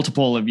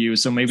multiple of you.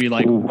 So maybe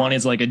one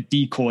is a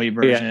decoy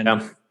version.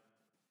 Yeah.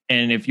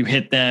 And if you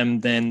hit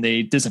them, then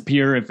they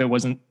disappear if it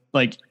wasn't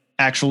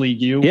actually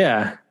you.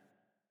 Yeah.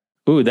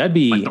 Ooh, that'd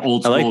be the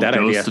old school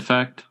ghost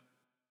effect.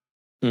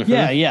 Mm-hmm.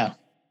 Yeah.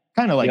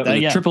 Kind of like that.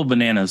 Yeah. Triple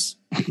bananas.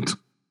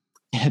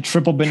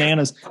 Triple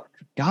bananas.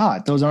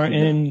 God, those aren't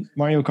in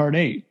Mario Kart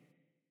 8.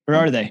 Or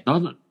are they?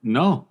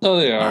 No. Oh,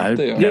 they are. I've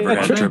never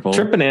had triple.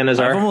 Trip bananas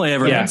are. I've only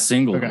ever had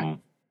single. Okay.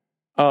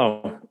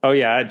 Oh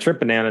yeah. Trip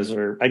bananas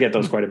I get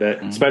those quite a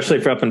bit, especially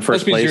if you're up in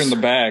first place. You're in the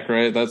back,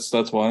 right? That's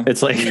why.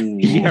 It's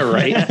yeah,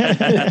 right.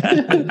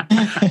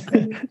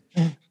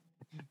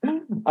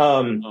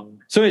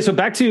 So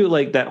back to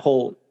that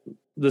whole,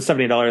 the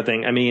 $70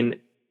 thing. I mean,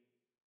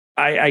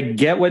 I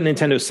get what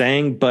Nintendo's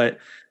saying, but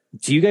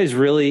do you guys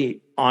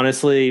really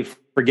honestly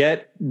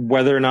forget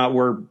whether or not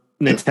we're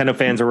Nintendo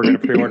fans or we're going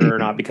to pre-order or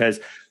not? Because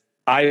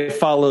I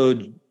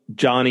followed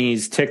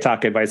Johnny's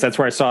TikTok advice. That's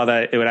where I saw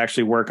that it would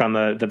actually work on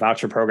the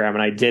voucher program.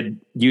 And I did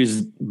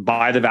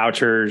buy the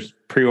vouchers,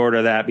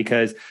 pre-order that,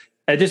 because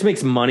it just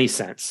makes money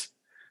sense.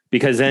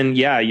 Because then,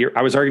 I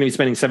was already going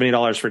to be spending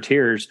 $70 for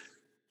tiers.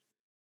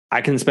 I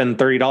can spend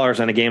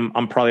 $30 on a game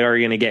I'm probably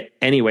already going to get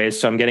anyways.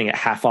 So I'm getting it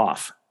half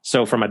off.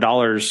 So from a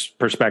dollar's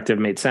perspective,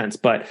 it made sense.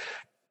 But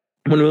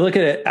when we look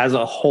at it as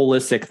a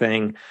holistic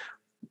thing,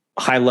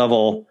 high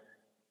level,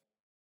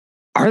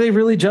 are they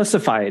really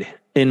justified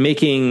in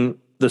making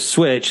the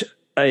Switch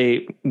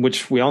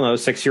which we all know,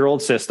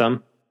 6-year-old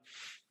system,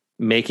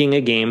 making a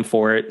game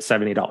for it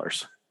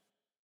 $70?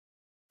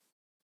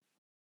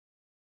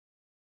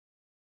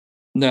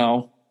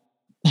 No.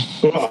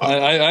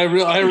 I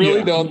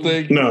really don't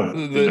think.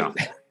 No.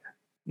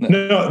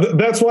 No,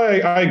 that's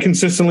why I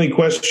consistently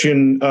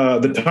question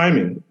the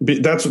timing.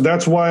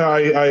 That's why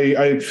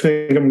I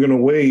think I'm going to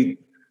wait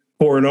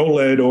for an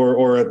OLED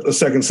or a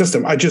second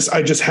system. I just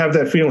have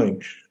that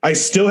feeling. I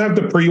still have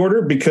the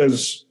pre-order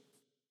because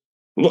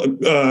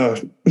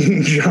Johniibo,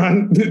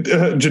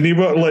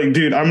 like,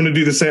 dude, I'm going to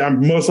do the same.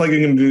 I'm most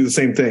likely going to do the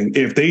same thing.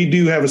 If they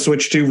do have a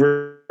Switch 2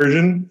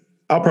 version,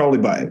 I'll probably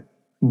buy it.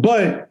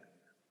 But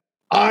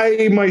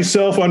I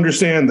myself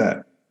understand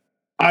that.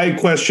 I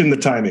question the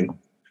timing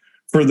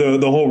for the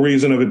whole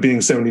reason of it being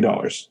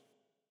 $70.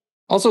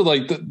 Also,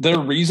 like their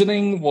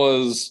reasoning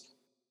was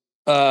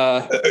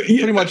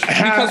pretty much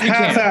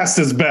half-assed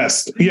is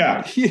best.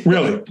 Yeah,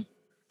 really.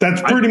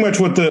 That's pretty much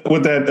what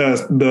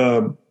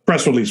the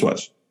press release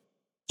was.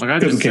 Like I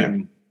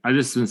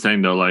just been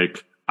saying though,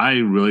 like I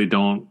really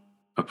don't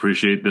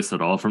appreciate this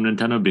at all from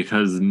Nintendo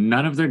because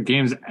none of their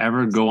games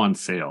ever go on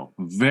sale.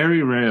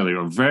 Very rarely,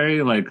 or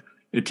very like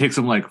it takes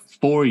them like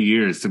 4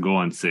 years to go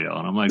on sale,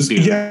 and I'm like,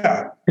 dude,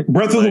 yeah,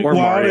 Breath of the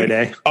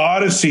Wild,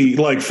 Odyssey,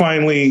 like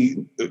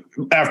finally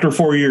after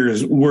 4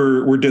 years,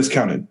 were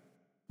discounted,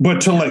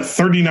 but to like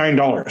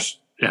 $39.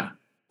 Yeah,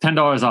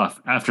 $10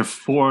 off after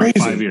 4 or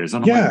 5 years.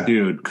 And I'm like,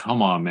 dude,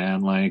 come on,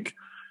 man, like.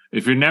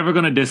 If you're never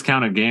going to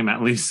discount a game,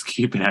 at least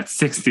keep it at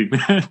 60,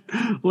 man.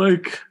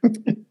 like,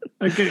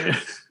 okay.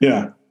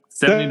 Yeah.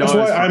 $70 That's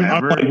why I'm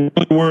like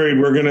really worried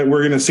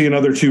we're gonna see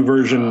another 2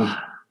 version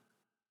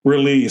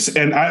release.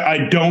 And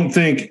I don't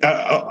think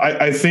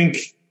I think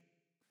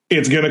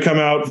it's gonna come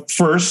out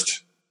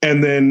first,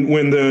 and then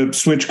when the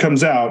Switch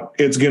comes out,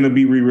 it's gonna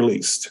be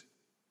re-released.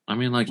 I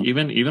mean, like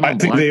even I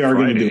think they are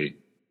gonna do it.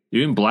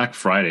 Even Black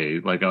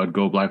Friday, like I would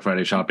go Black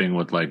Friday shopping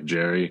with like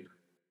Jerry.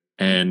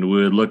 And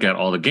we would look at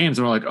all the games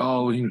and we're like,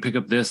 oh, you can pick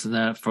up this and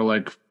that for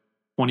like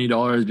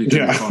 $20 because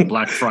it's on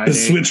Black Friday. The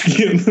Switch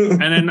game.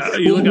 And then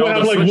you look at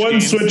all the like one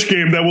games. Switch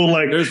game that will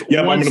like, I'm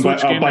going to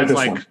buy this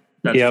one.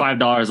 That's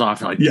 $5 off.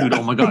 You're like, dude,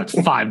 oh my God, it's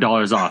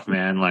 $5 off,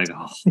 man. Like,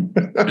 oh.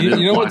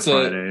 You know what's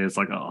Friday, it's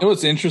like, oh. You know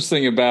what's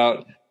interesting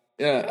about,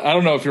 I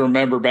don't know if you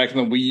remember back in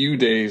the Wii U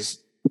days,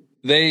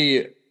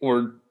 they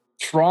were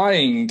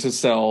trying to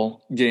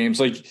sell games.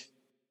 Like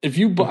I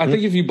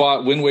think if you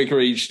bought Wind Waker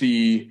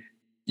HD,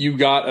 you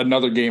got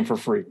another game for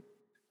free.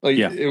 Like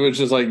it was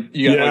just like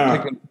you got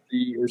like Pikmin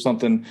 3 or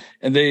something,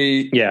 and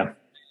they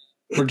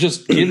were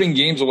just giving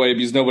games away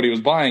because nobody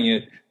was buying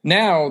it.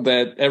 Now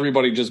that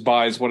everybody just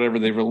buys whatever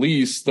they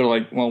release, they're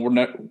like, well, we're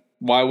not.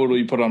 Why would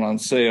we put it on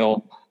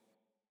sale?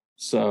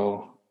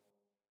 So,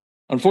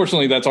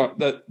 unfortunately, that's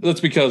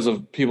because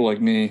of people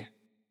like me.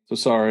 So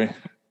sorry.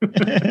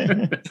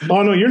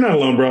 Oh no, you're not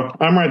alone, bro.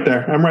 I'm right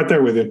there. I'm right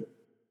there with you.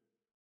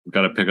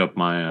 Got to pick up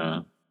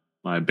my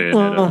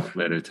Bayonetta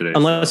later today.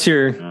 Unless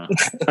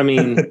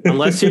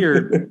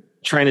you're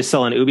trying to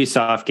sell an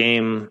Ubisoft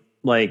game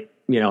like,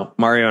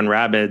 Mario and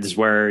Rabbids,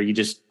 where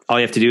all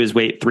you have to do is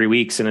wait 3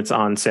 weeks and it's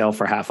on sale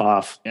for half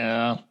off.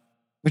 Yeah.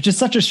 Which is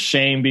such a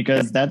shame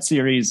because that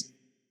series,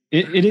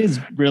 it is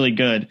really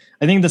good.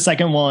 I think the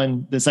second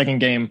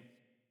game,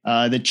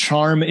 the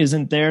charm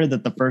isn't there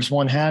that the first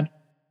one had,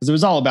 because it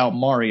was all about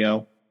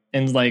Mario.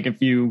 And like, if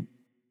you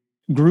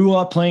grew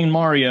up playing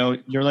Mario,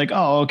 you're like,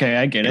 oh, okay,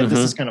 I get it. This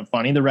is kind of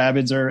funny. The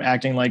Rabbids are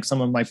acting like some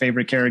of my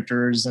favorite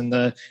characters in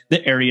the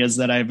areas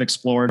that I've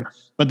explored.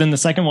 But then the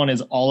second one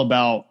is all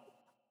about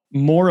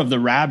more of the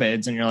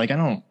Rabbids, and you're like, I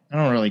don't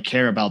really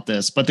care about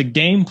this. But the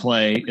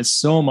gameplay is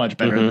so much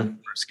better than the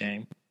first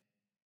game.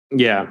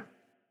 Yeah.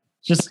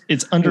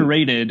 It's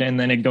underrated, and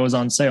then it goes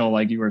on sale,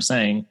 like you were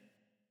saying.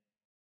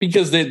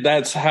 Because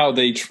that's how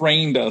they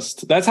trained us.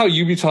 That's how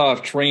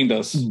Ubisoft trained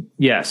us.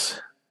 Yes.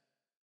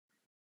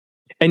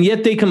 And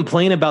yet they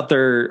complain about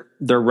their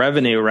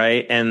revenue,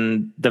 right?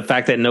 And the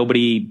fact that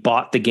nobody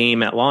bought the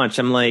game at launch.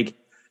 I'm like,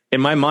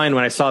 in my mind,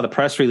 when I saw the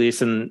press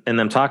release and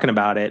them talking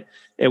about it,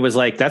 it was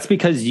like, that's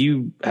because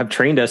you have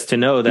trained us to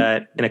know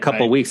that in a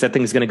couple of weeks, that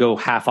thing's going to go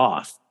half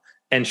off.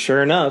 And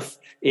sure enough,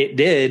 it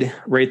did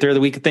right there the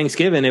week of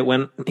Thanksgiving. It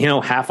went,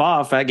 half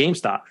off at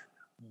GameStop.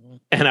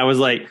 And I was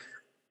like,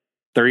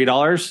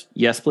 $30?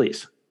 Yes,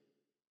 please.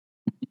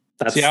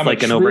 That's I'm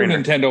like a a true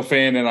no-brainer. Nintendo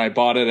fan, and I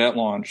bought it at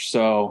launch.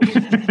 So,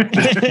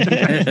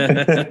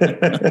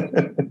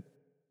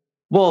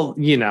 well, up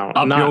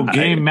your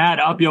game, Matt.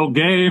 Up your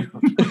game.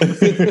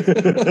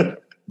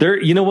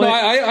 There, you know what? No,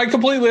 I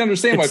completely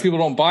understand why people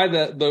don't buy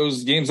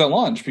those games at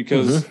launch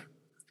because,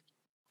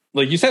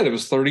 like you said, it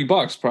was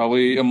 $30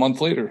 probably a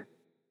month later.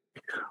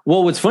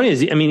 Well, what's funny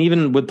is,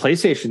 even with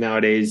PlayStation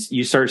nowadays,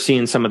 you start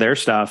seeing some of their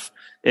stuff.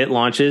 It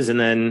launches, and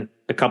then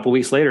a couple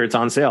weeks later, it's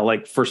on sale.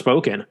 Like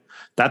Forspoken.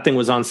 That thing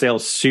was on sale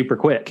super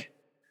quick.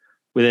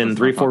 Within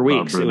 3-4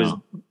 weeks, it was,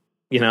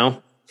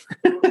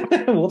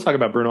 we'll talk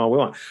about Bruno all we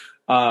want.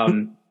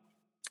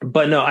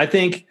 But no, I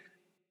think,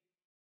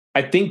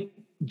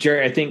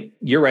 Jerry, I think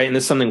you're right. And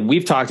this is something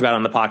we've talked about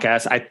on the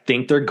podcast. I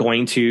think they're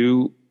going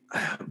to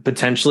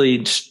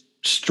potentially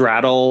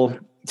straddle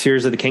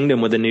Tears of the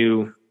Kingdom with a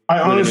new.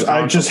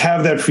 I just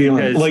have that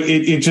feeling. Like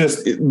it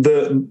just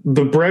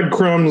the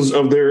breadcrumbs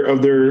of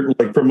their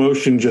like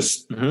promotion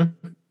just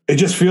it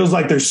just feels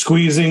like they're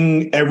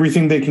squeezing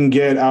everything they can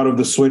get out of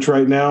the Switch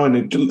right now,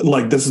 and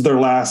this is their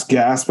last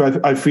gasp.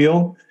 I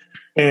feel,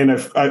 and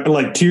I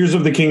like Tears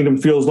of the Kingdom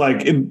feels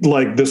like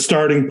the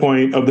starting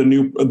point of the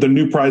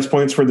new price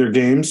points for their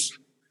games,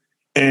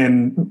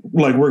 and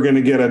like we're going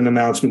to get an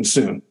announcement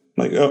soon,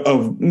 like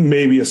of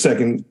maybe a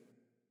second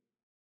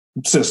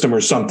system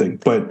or something,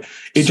 but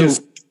it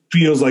just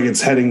feels like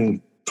it's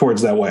heading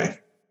towards that way.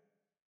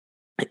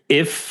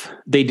 If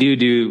they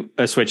do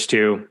a Switch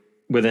 2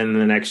 within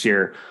the next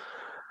year,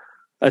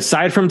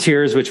 aside from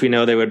Tears, which we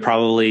know they would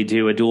probably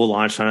do a dual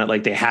launch on it,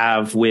 like they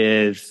have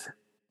with,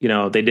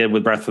 they did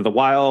with Breath of the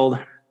Wild.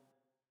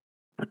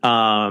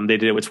 They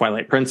did it with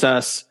Twilight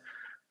Princess.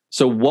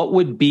 So what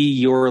would be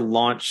your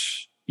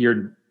launch,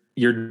 your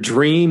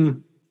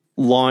dream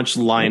launch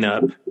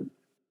lineup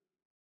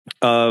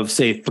of,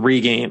 say,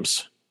 3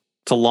 games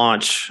to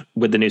launch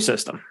with the new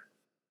system?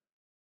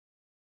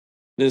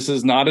 This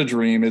is not a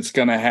dream. It's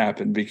going to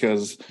happen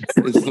because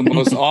it's the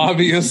most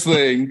obvious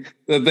thing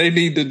that they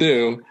need to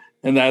do,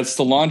 and that's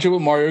to launch it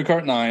with Mario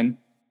Kart 9.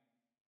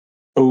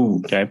 Oh,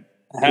 okay.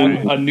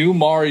 Have a new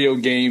Mario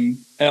game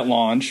at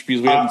launch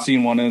because we haven't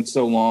seen one in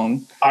so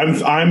long.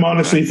 I'm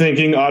honestly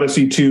thinking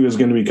Odyssey 2 is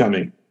going to be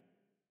coming.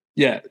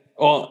 Yeah.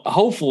 Well,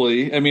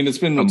 hopefully. I mean, it's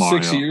been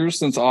 6 years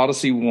since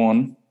Odyssey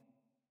 1.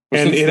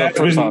 And it's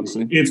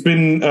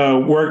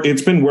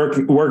been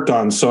worked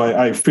on, so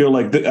I feel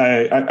like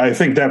I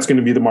think that's going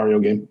to be the Mario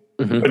game.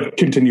 Mm-hmm. But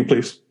continue,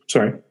 please.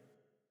 Sorry.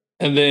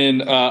 And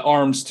then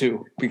ARMS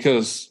 2,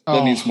 because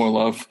that needs more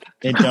love.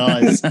 It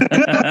does. All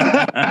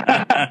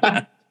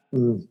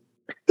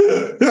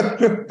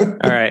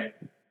right,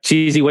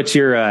 Cheezy, what's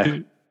your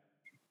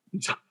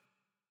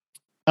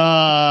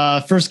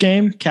first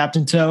game?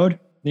 Captain Toad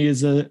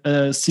needs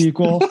a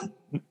sequel.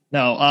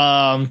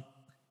 No,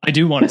 I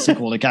do want a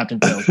sequel to Captain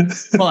Toad,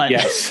 but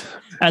yes,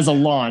 as a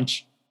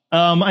launch,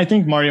 I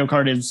think Mario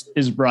Kart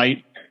is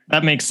right.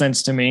 That makes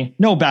sense to me.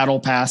 No battle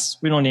pass.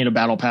 We don't need a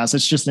battle pass.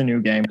 It's just a new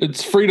game.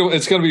 It's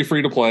going to be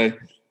free to play.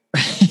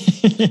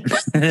 Skins.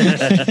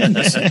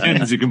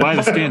 You can buy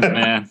the skins,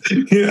 man.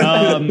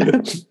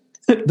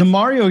 The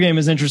Mario game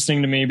is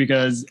interesting to me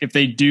because if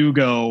they do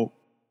go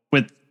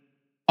with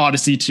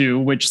Odyssey 2,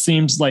 which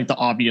seems like the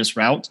obvious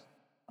route,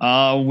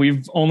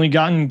 we've only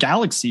gotten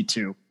Galaxy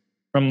 2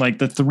 from like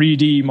the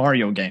 3D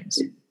Mario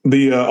games.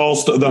 The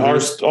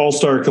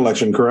All-Star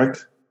Collection,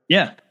 correct?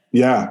 Yeah.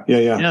 Yeah.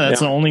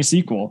 That's the only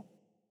sequel.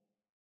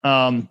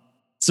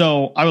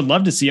 So I would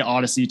love to see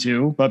Odyssey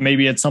 2, but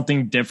maybe it's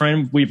something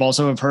different. We've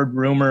also have heard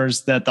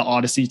rumors that the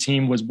Odyssey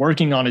team was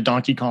working on a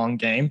Donkey Kong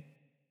game.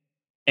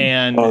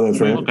 And that's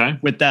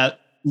right. With that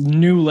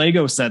new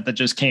Lego set that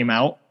just came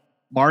out,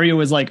 Mario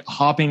is like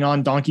hopping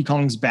on Donkey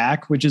Kong's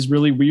back, which is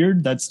really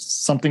weird. That's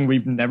something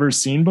we've never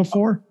seen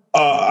before.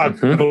 I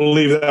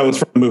believe that was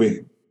from the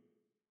movie.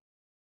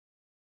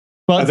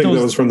 But I think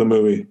that was from the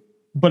movie.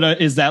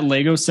 But is that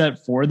Lego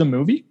set for the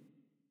movie?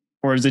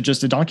 Or is it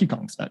just a Donkey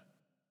Kong set?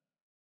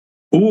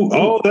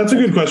 That's a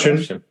good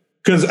question.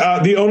 Because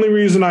the only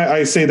reason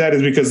I say that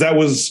is because that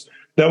was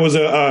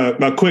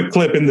a quick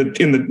clip in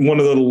the one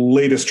of the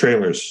latest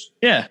trailers.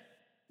 Yeah.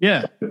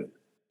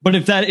 But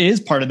if that is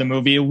part of the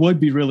movie, it would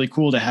be really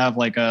cool to have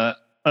like a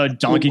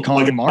Donkey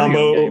Kong like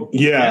Mario game.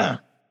 Yeah.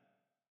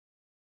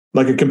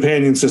 Like a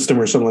companion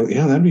system or something like that.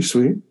 Yeah, that'd be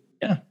sweet.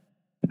 Yeah.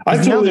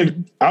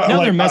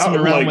 They're messing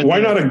around with why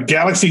not a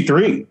Galaxy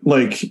 3?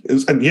 Like,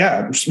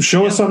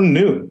 show us something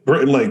new.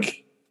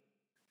 Like,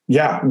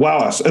 wow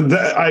us.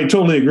 I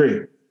totally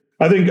agree.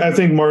 I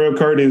think Mario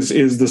Kart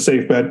is the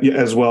safe bet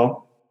as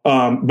well.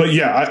 But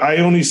yeah, I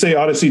only say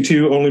Odyssey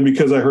 2 only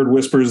because I heard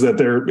whispers that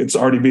it's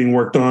already being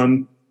worked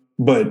on.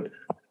 But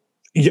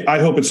yeah, I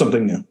hope it's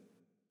something new.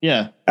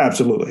 Yeah,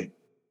 absolutely.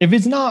 If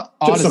it's not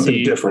Odyssey, just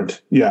something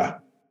different. Yeah,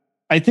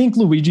 I think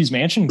Luigi's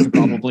Mansion could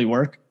probably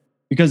work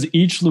because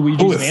each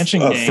Luigi's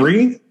Mansion game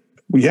 3.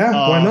 Yeah,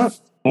 why not?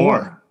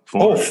 4.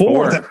 Oh,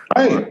 4. That's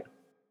right.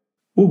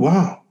 Oh,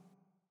 wow.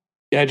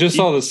 Yeah, I just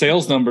saw the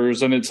sales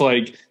numbers, and it's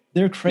like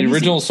they're crazy. The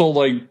original sold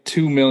like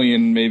 2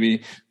 million,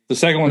 maybe. The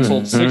second one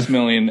sold 6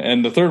 million,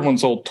 and the third one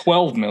sold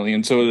 12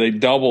 million. So they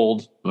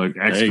doubled, like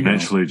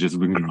exponentially, just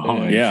been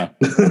growing. Yeah.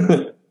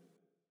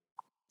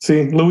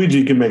 See,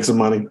 Luigi can make some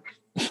money,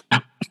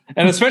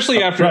 and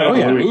especially after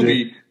the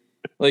movie,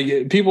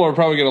 like people are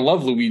probably going to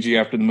love Luigi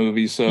after the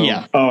movie. So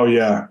yeah. Oh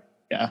yeah.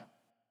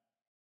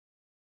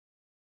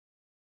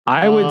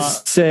 I would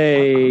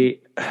say,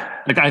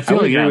 like, I feel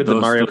like with the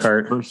Mario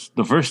Kart.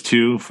 The first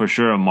 2 for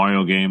sure, a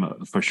Mario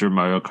game for sure,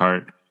 Mario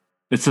Kart.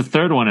 It's the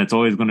third one. It's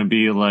always going to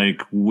be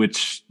like,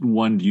 which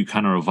one do you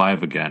kind of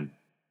revive again?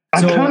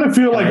 I kind of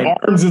feel like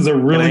ARMS is a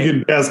really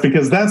good guess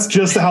because that's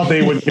just how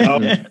they would go.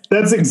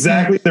 That's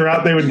exactly the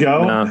route they would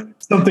go. No.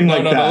 Something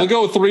like that. No,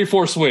 they'll go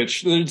 3-4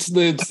 switch. It's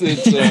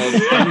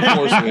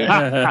 3-4 switch.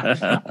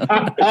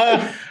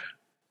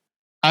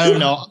 I don't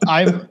know.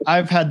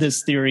 I've had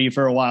this theory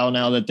for a while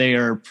now that they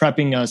are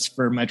prepping us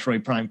for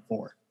Metroid Prime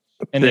 4.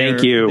 And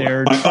Thank you.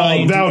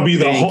 That would be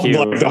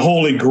the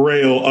holy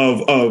grail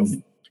of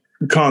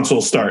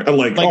console start.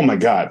 Like, oh my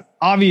God.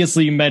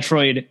 Obviously,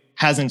 Metroid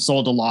hasn't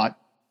sold a lot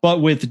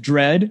But with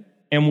Dread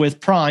and with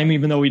Prime,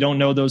 even though we don't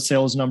know those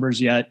sales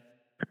numbers yet,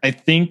 I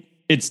think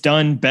it's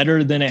done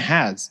better than it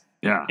has.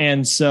 Yeah.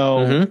 And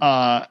so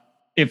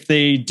if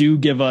they do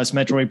give us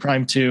Metroid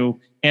Prime 2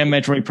 and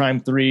Metroid Prime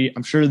 3,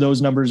 I'm sure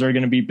those numbers are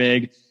going to be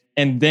big.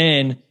 And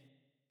then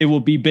it will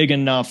be big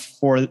enough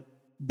for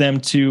them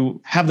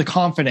to have the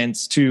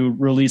confidence to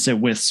release it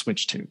with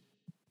Switch 2.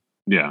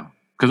 Yeah.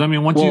 Because, I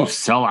mean, once you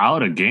sell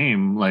out a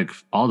game, like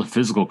all the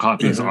physical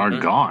copies are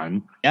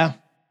gone. Yeah.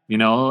 You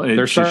know,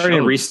 they're starting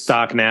to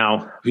restock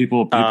now.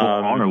 People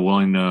are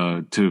willing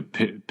to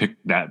pick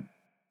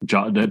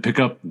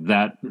up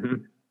that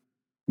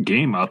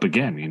game up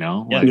again, you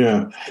know? Yeah. Like,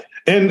 yeah.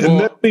 And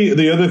that's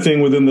the other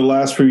thing within the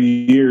last few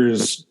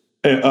years,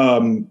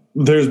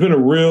 there's been a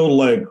real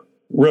like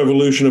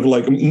revolution of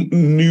like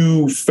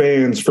new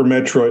fans for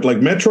Metroid. Like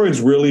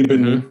Metroid's really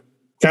been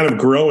kind of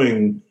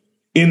growing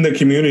in the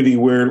community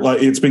where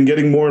like it's been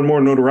getting more and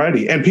more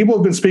notoriety, and people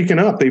have been speaking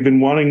up. They've been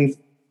wanting,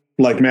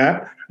 like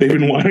Matt, they've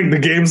been wanting the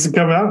games to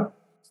come out.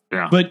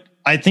 Yeah. But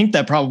I think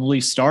that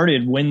probably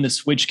started when the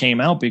Switch came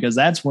out, because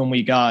that's when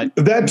we got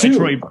That too.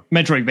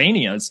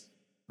 Metroidvanias.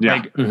 Yeah.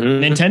 Like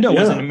Nintendo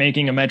wasn't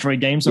making a Metroid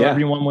game, so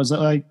everyone was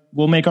like,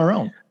 we'll make our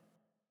own.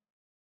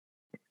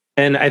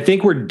 And I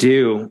think we're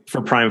due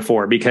for Prime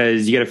 4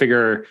 because you got to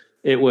figure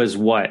it was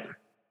what?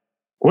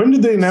 When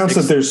did they announce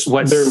that there's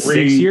 6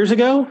 years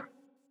ago?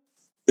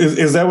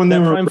 Is that when they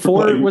were Prime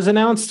 4 was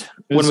announced?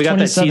 When we got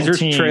that teaser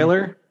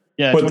trailer?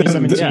 Yeah, but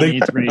then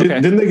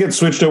didn't they get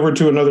switched over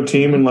to another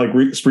team and like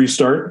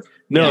restart?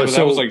 No, so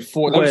that was like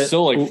four. That was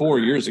still like 4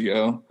 years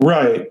ago,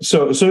 right?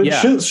 So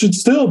it should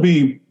still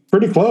be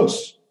pretty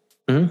close.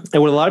 And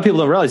what a lot of people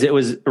don't realize, it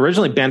was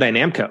originally Bandai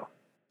Namco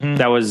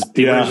that was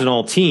the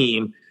original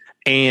team,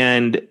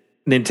 and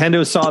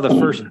Nintendo saw the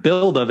first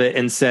build of it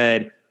and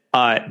said,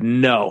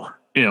 "No,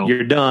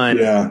 you're done."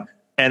 Yeah.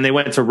 And they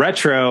went to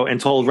Retro and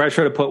told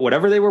Retro to put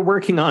whatever they were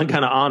working on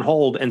kind of on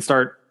hold and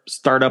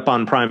start up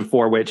on Prime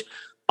 4, which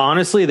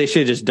honestly they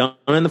should have just done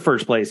in the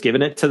first place,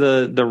 given it to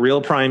the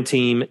real Prime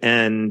team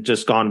and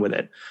just gone with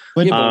it.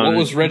 But what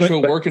was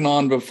Retro working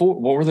on before?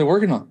 What were they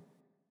working on?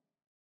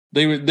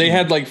 They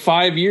had like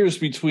 5 years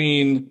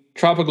between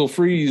Tropical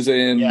Freeze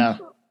and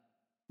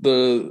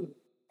the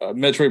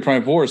Metroid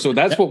Prime 4. So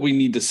that's what we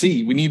need to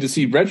see. We need to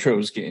see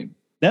Retro's game.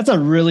 That's a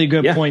really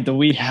good point that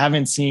we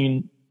haven't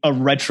seen a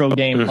retro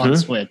game on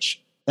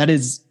Switch. That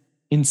is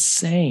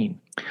insane.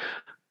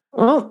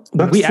 Well,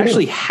 we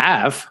actually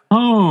have.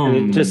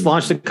 And it just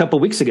launched a couple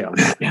weeks ago.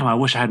 Damn, I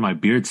wish I had my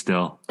beard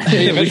still.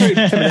 Okay,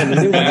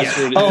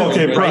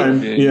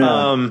 Prime.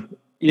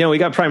 Yeah. We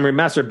got Prime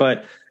Remastered,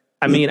 but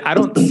I mean, I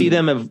don't see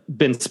them have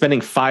been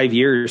spending 5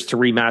 years to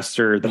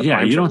remaster the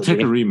Prime you don't trilogy.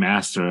 take a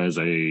remaster as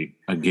a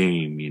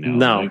game, you know.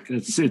 No. Like,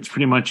 it's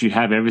pretty much you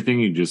have everything,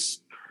 you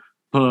just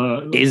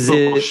put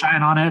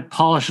shine on it,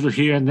 polish it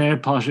here and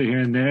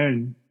there,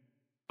 and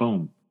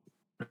boom.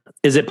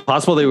 Is it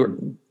possible they were,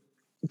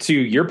 to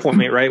your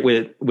point, right,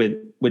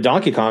 with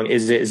Donkey Kong,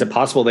 is it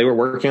possible they were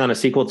working on a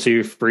sequel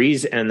to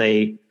Freeze and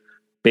they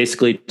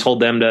basically told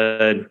them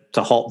to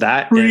halt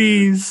that?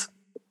 Freeze.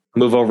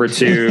 Move over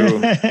to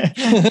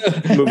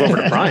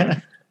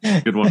Prime.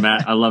 Good one,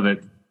 Matt. I love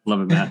it.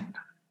 Love it, Matt.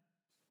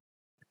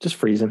 Just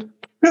freeze it.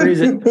 Freeze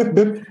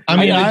it. I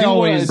mean, I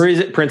always freeze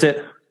it, print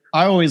it.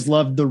 I always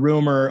loved the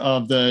rumor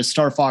of the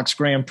Star Fox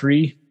Grand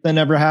Prix that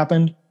never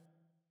happened.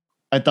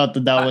 I thought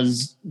that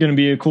was going to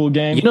be a cool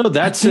game. You know,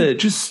 that's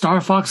just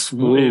Star Fox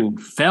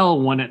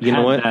fell when it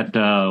had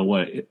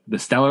that the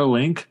Stellar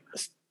Link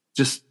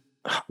just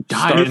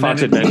died. Star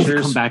Fox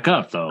Adventures come back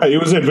up though. It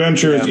was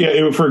Adventures,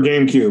 it was for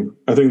GameCube.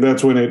 I think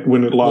that's when it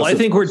lost. Well, I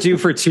think we're due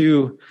for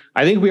two.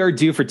 I think we are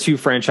due for two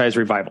franchise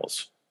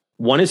revivals.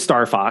 One is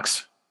Star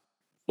Fox.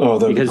 Oh,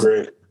 that'd be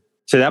great.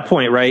 To that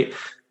point, right?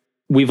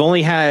 We've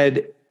only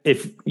had,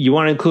 if you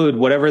want to include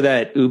whatever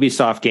that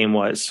Ubisoft game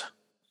was,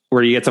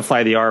 where you get to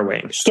fly the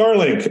R-Wing.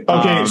 Starlink.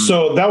 Okay,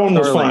 so that one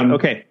was fun.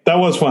 Okay. That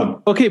was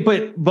fun. Okay,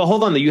 but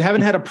hold on though. You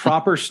haven't had a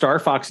proper Star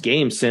Fox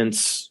game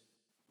since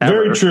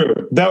ever. Very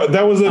true.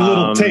 That was a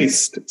little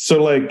taste.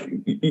 So like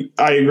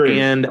I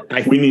agree. And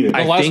we need it.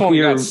 The last one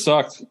got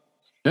sucked.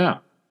 Yeah.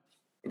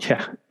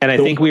 Yeah. And I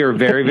think we are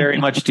very, very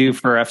much due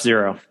for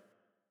F-Zero.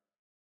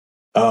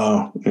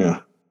 Oh, yeah.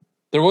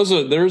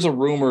 There's a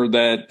rumor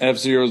that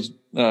F-Zero's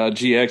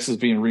GX is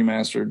being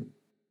remastered.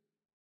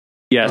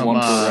 Yeah. One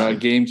for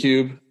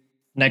GameCube.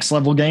 Next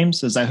Level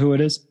Games, is that who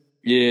it is?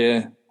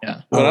 Yeah.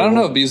 Yeah. But I don't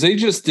know, because they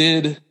just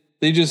did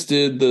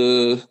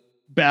the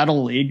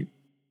Battle League,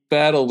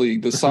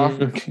 the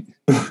soccer.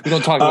 We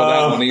don't talk about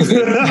that one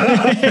either.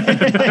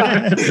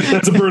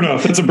 That's a Bruno.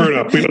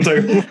 We don't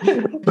talk.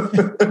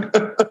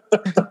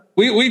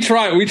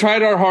 We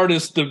tried our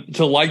hardest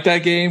to like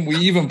that game. We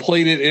even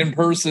played it in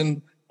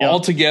person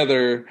all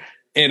together,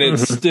 and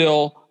it's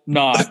still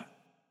not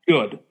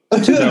good.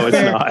 No, it's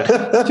not.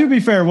 To be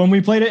fair, when we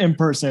played it in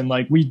person,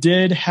 like we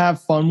did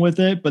have fun with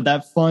it, but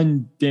that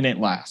fun didn't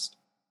last.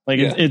 Like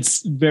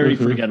it's very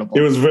forgettable.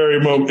 It was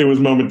it was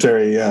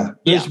momentary. Yeah.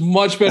 There's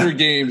much better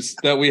games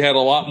that we had a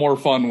lot more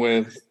fun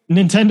with.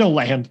 Nintendo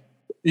Land.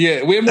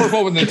 Yeah, we had more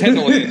fun with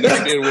Nintendo Land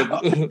than we did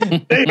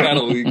with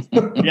Battle League.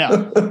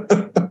 Yeah.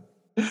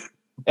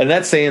 And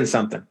that's saying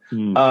something.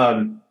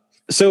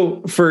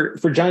 So for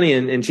Johnny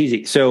and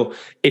Cheezy, so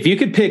if you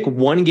could pick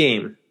one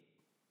game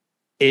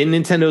in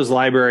Nintendo's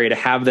library to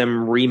have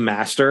them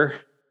remaster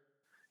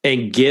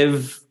and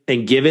give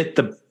it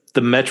the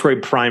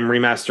Metroid Prime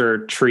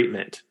remaster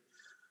treatment,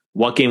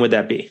 what game would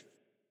that be?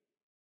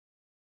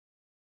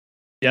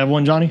 You have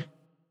one, Johnny?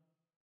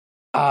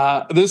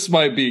 This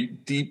might be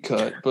deep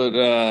cut, but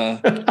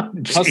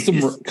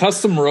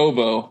custom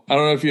Robo. I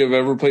don't know if you have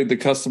ever played the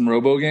custom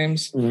Robo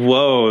games.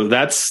 Whoa,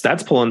 that's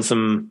pulling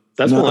a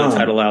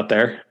title out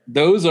there.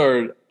 Those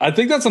are, I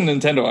think that's a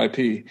Nintendo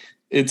IP.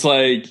 It's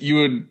like you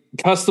would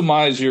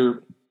customize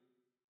you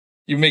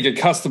make a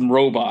custom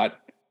robot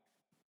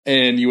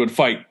and you would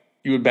fight,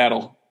 you would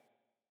battle.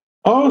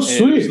 Oh,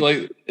 sweet!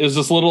 It was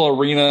this little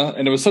arena,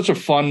 and it was such a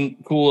fun,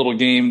 cool little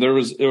game. There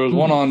was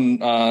one on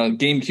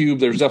GameCube.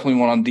 There's definitely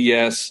one on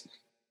DS,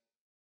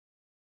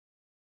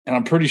 and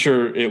I'm pretty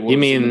sure it was a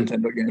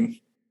Nintendo game.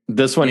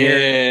 This one here?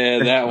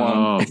 Yeah, that one.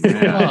 Oh,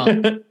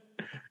 man.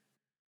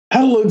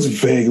 That looks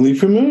vaguely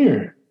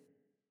familiar.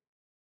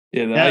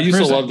 Yeah, I used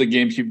to love the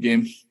GameCube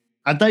game.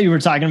 I thought you were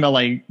talking about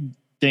like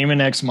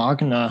Daemon X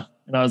Machina,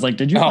 and I was like,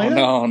 "Did you play that?"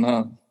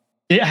 No.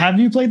 Have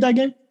you played that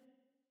game?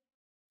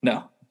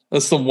 No.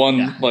 That's the one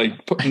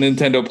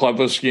Nintendo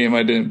published game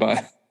I didn't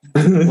buy.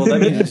 Well, that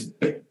means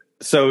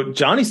so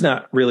Johnny's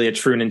not really a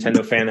true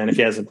Nintendo fan then if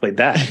he hasn't played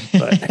that.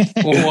 But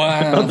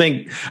wow. I don't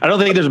think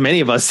there's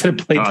many of us that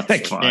have played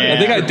that game. I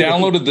think I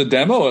downloaded the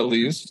demo at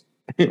least.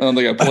 I don't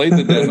think I played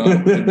the demo. I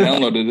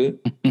downloaded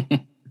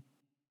it.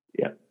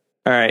 Yeah.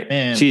 All right.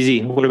 Man.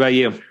 Cheezy, what about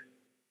you?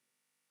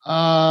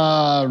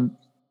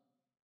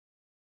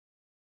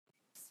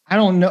 I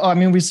don't know. I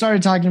mean, we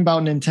started talking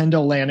about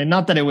Nintendo Land, and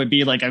not that it would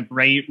be like a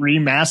great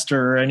remaster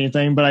or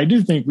anything, but I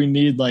do think we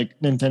need like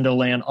Nintendo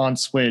Land on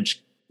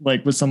Switch,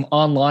 like with some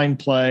online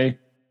play,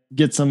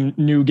 get some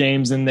new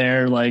games in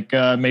there. Like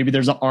maybe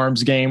there's an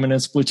ARMS game and a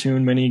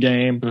Splatoon mini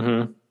game.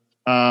 Mm-hmm.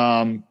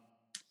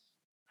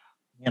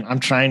 And I'm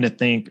trying to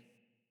think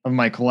of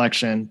my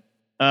collection.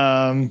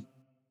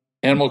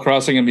 Animal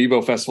Crossing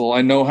Amiibo Festival.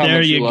 I know how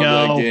much you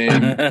love that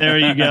game. There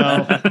you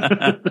go.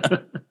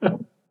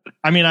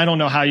 I mean, I don't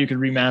know how you could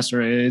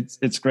remaster it.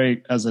 It's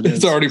great as it is.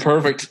 It's already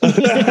perfect. Man,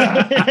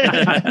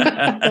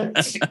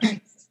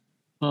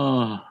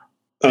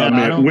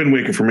 Wind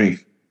Waker for me.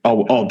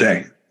 All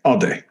day.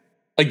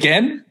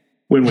 Again?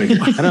 Wind Waker.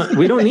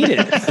 We don't need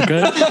it.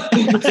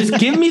 Just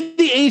give me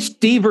the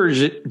HD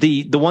version,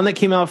 the one that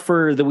came out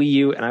for the Wii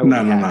U, and I will be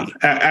happy.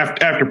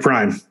 After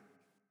Prime,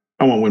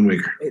 I want Wind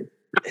Waker.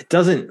 It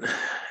doesn't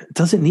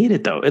need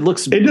it though. It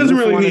doesn't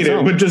really need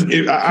it, but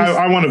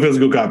I want a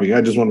physical copy. I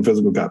just want a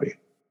physical copy.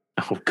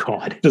 Oh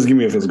God! Just give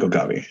me a physical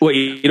copy. Wait,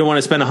 you don't want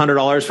to spend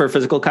 $100 for a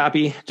physical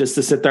copy just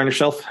to sit there on your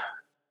shelf,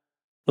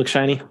 look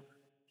shiny?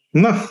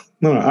 No.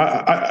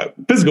 I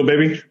physical,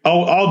 baby,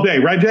 all day,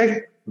 right,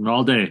 Jay?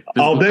 All day,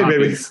 all day,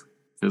 baby.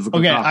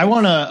 Okay, I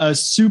want a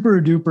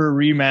super duper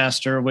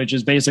remaster, which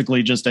is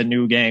basically just a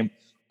new game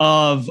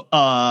of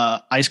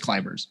Ice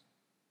Climbers.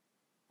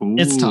 Ooh.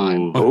 It's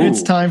time.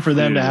 It's time for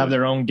them to have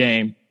their own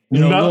game.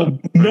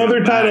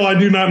 Another title I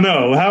do not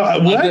know.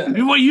 What?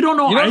 What, you don't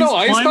know? You don't know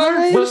Ice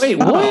Climbers? Wait,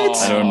 what?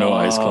 I don't know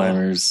Ice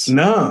Climbers.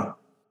 No.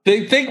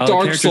 They think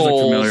Dark Souls.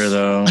 Look familiar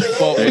though.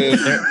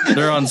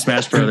 They're on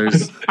Smash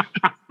Brothers.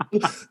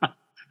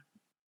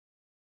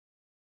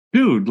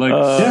 Dude, like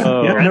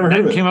I've never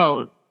heard of it. Came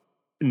out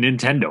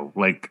Nintendo,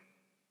 like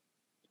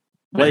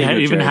It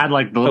even had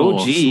like the little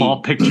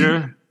small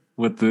picture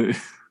with the.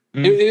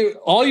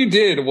 All you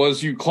did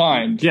was you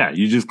climbed. Yeah,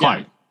 you just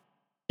climbed.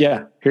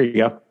 Yeah, here you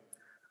go.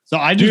 So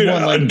I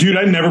just dude,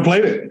 I never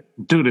played it.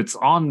 Dude, it's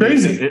on.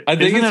 Crazy. I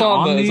think it's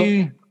on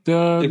the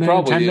it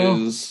probably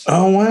Nintendo? is.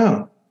 Oh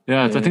wow.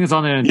 Yeah, I think it's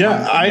on the Nintendo.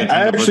 Yeah, I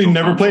actually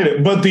never played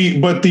it, but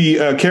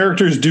the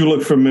characters do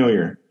look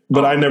familiar.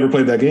 But I never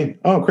played that game.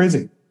 Oh,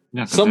 crazy.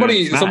 Yeah,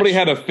 somebody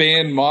had a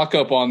fan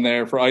mock-up on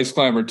there for Ice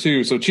Climber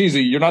 2. So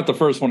Cheezy, you're not the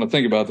first one to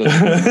think about this.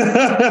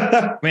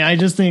 I mean, I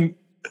just think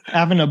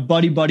having a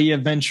buddy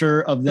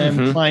adventure of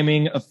them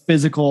climbing a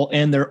physical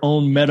and their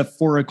own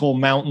metaphorical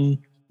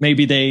mountain.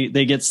 Maybe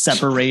they get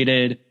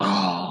separated.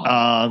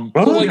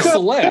 Like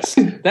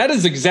Celeste. That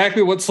is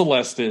exactly what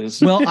Celeste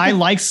is. Well, I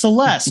like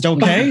Celeste.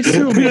 Okay,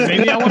 sue me.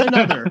 Maybe I want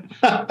another.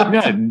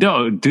 Yeah,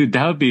 no, dude,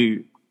 that would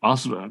be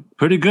also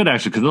pretty good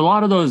actually, because a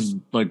lot of those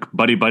like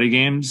buddy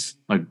games,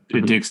 like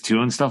It Takes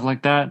Two and stuff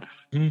like that,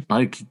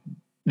 like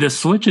the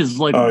Switch is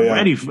like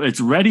ready.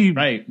 It's ready,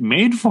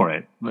 made for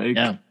it. Like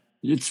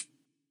it's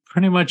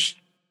pretty much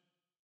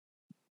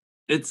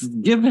it's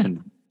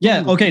given.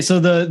 Yeah. Okay. So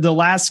the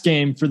last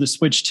game for the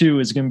Switch 2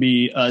 is going to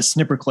be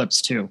Snipper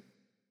Clips 2.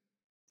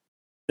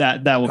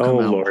 That will come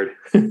out. Oh Lord.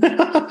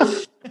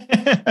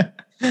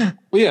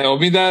 Well, yeah. I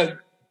mean that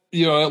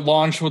it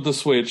launched with the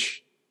Switch.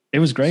 It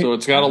was great. So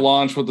it's got to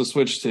launch with the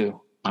Switch too.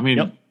 I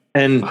mean,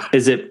 and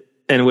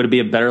would it be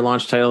a better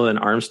launch title than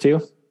ARMS 2?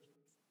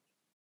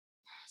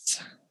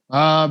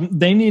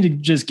 They need to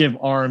just give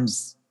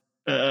ARMS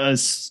a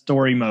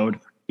story mode.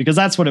 because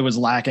that's what it was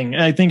lacking.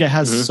 And I think it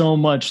has so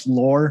much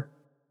lore,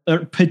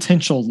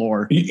 potential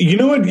lore. You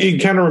know what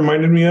it kind of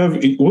reminded me of?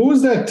 What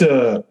was that?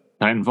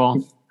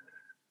 Titanfall?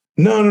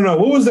 No.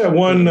 What was that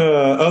one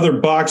other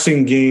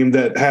boxing game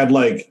that had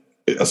like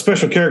a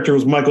special character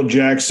was Michael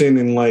Jackson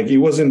and like it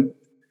wasn't.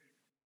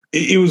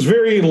 It was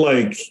very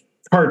like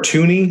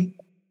cartoony.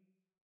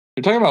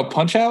 You're talking about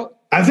Punch Out?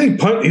 I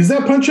think is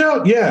that Punch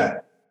Out?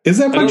 Yeah. Is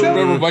that Punch Out? I don't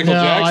remember Michael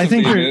Jackson. I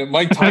think being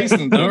Mike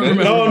Tyson. No.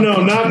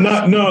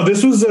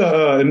 This was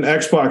an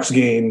Xbox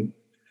game,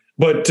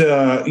 but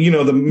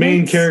the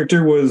main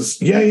character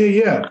was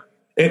Ready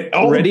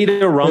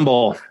to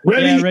Rumble.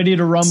 Ready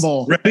to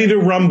Rumble. Ready to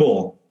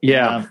Rumble.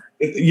 Yeah.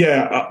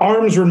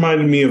 Arms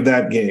reminded me of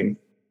that game.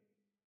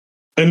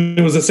 And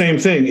it was the same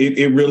thing.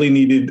 It really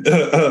needed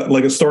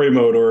like a story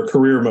mode or a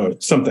career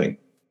mode, something.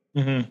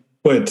 Or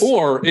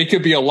it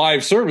could be a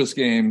live service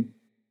game,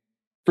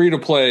 free to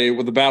play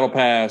with the battle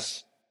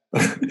pass.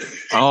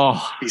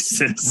 Oh,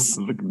 Jesus.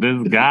 Look at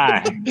this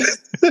guy.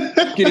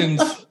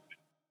 Skins.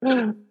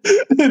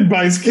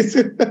 Buy skins.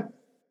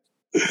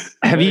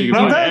 Have you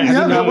not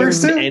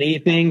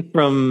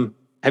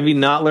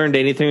learned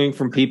anything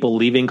from people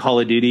leaving Call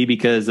of Duty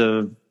because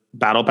of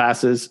battle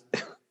passes?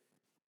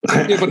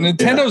 Yeah, but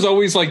Nintendo's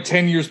always like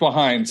 10 years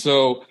behind.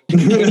 So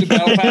the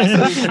battle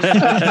passes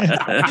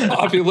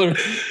popular.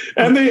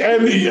 And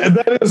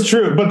that is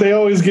true, but they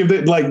always give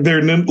it like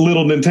their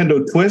little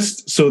Nintendo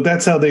twist. So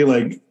that's how they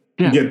like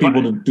get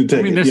people to take it.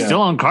 I mean, they're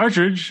still on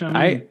cartridge.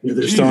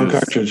 They're still on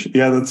cartridge.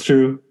 Yeah, that's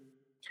true.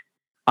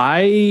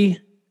 I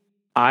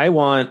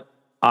want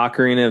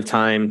Ocarina of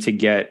Time to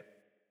get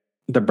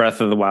the Breath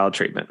of the Wild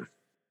treatment.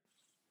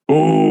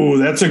 Oh,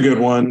 that's a good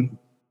one.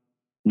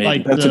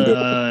 Maybe. Like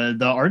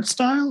the art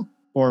style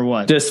or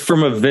what? Just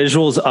from a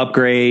visuals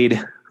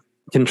upgrade,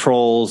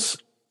 controls,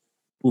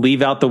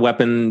 leave out the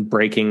weapon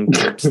breaking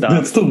stuff.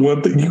 That's the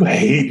one thing you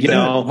hate.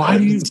 Why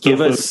do you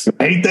give us?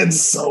 I hate that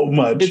so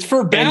much. It's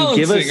for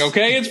balancing,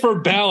 okay? It's for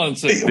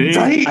balancing,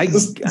 right?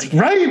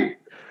 Right.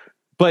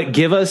 But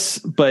give us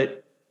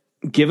the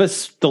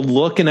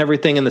look and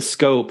everything and the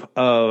scope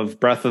of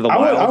Breath of the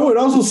Wild. I would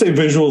also say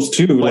visuals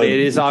too. But it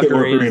is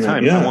Ocarina of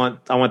Time. Yeah.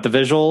 I want the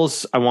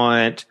visuals. I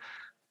want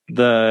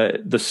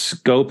the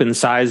scope and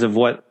size of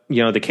what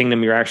the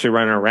kingdom you're actually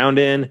running around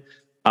in,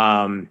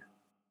 and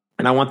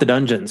I want the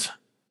dungeons.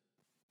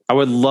 I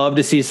would love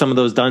to see some of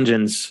those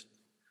dungeons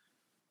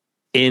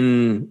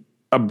in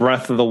a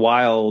Breath of the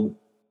Wild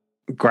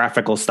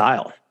graphical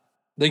style.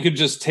 They could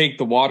just take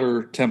the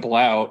water temple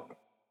out.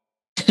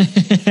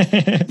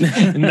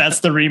 And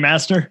that's the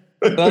remaster.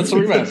 That's the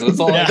remaster. That's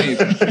all I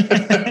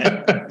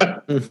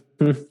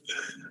need.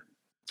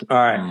 All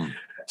right.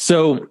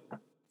 So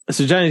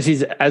Johnny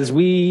sees as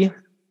we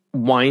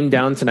wind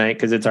down tonight,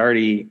 because it's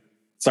already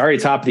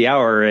top of the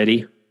hour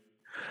already.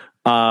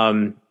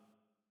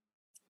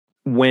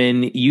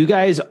 When you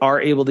guys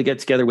are able to get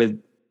together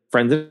with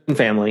friends and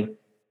family,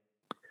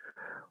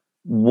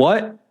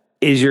 what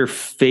is your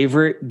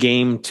favorite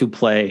game to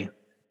play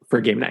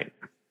for game night?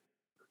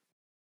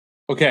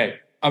 Okay,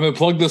 I'm gonna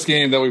plug this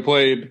game that we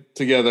played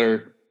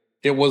together.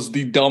 It was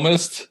the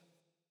dumbest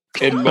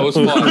and most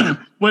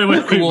fun. Wait.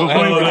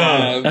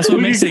 That's what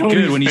makes it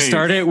good. When you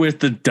start it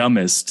with the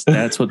dumbest,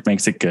 that's what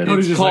makes it good.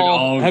 It's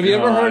called, have you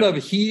ever heard of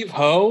Heave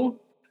Ho?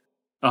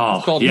 Oh,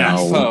 it's called Heave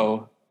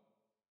Ho.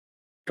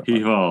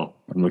 Heave Ho.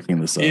 I'm looking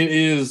this up. It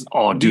is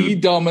the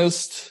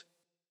dumbest.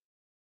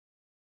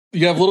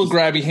 You have little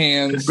grabby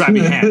hands.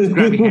 Grabby hands.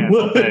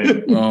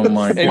 Okay. Oh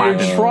my god! And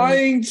you're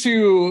trying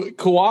to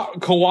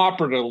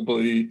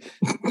cooperatively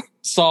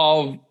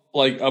solve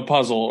like a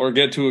puzzle or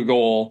get to a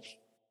goal,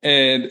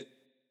 and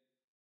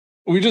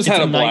we just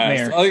had a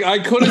blast. I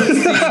couldn't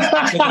see.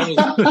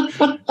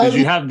 Did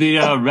you have the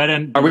red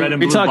and Are we red and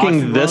blue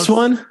talking this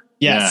one?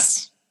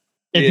 Yes.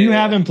 Yeah. If you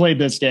haven't played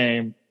this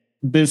game,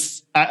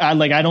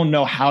 I don't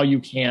know how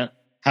you can't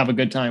have a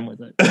good time with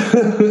it.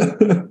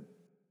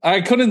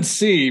 I couldn't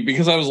see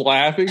because I was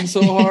laughing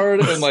so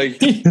hard and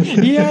like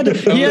he had to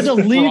leave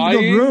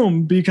the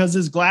room because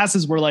his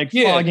glasses were like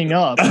fogging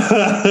up.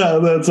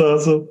 That's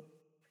awesome.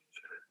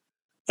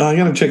 I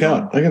gotta check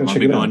out. I gotta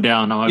check it out. Going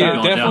down. I'm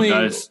going down,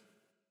 guys.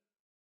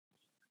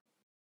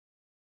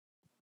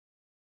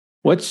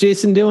 What's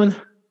Jason doing?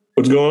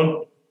 What's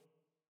going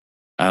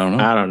on?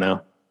 I don't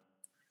know.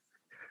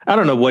 I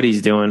don't know what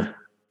he's doing.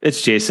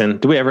 It's Jason.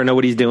 Do we ever know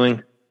what he's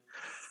doing?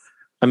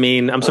 I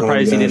mean, I'm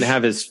surprised he didn't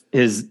have his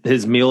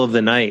meal of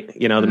the night,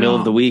 the meal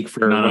of the week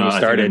for when he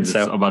started.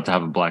 So I'm about to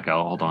have a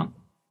blackout. Hold on.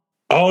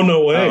 Oh,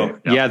 no way. Oh,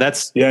 yeah,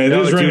 it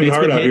is raining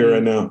hard out here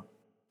right now.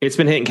 It's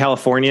been hitting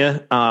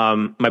California.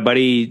 My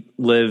buddy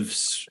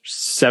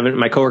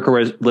my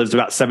coworker lives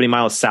about 70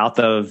 miles south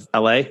of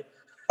LA.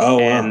 Oh, wow.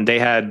 And they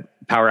had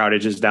power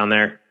outages down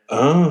there.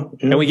 Oh,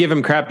 yeah. And we give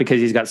him crap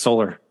because he's got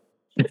solar.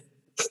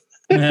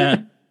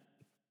 So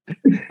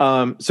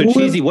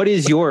Cheezy,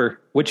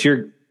 what's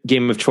your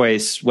game of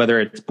choice, whether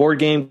it's board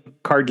game,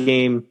 card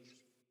game,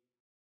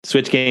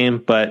 Switch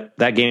game, but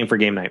that game for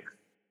game night?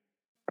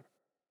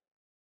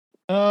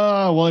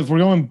 Well, if we're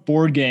going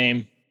board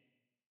game,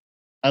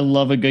 I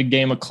love a good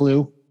game of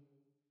Clue.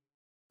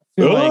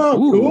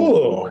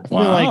 Cool. I feel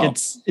like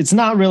it's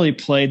not really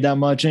played that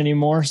much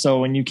anymore. So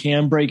when you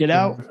can break it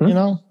out,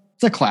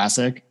 it's a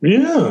classic.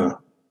 Yeah.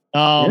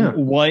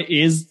 What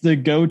is the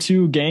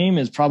go-to game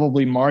is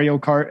probably Mario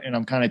Kart, and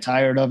I'm kind of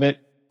tired of it.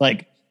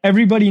 Like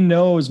everybody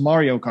knows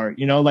Mario Kart,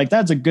 like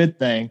that's a good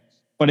thing,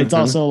 but it's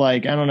also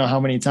like, I don't know how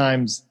many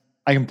times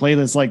I can play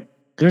this. Like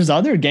there's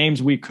other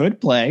games we could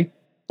play,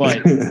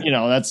 but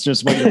that's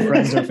just what your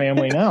friends or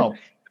family know.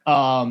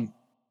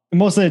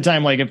 Most of the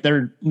time, like if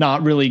they're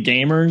not really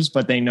gamers,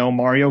 but they know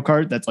Mario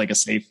Kart, that's like a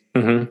safe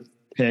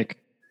pick.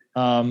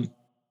 I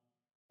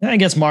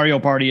guess Mario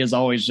Party is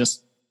always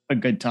just a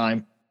good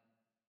time.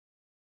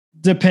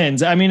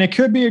 Depends. I mean, it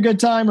could be a good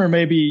time, or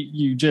maybe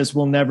you just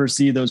will never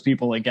see those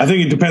people again. I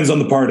think it depends on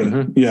the party.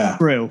 Yeah.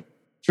 True.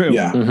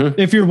 Yeah.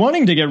 If you're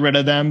wanting to get rid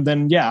of them,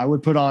 then yeah, I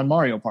would put on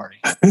Mario Party.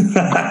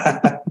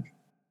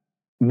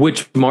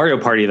 Which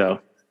Mario Party though?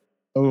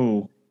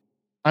 Oh,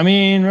 I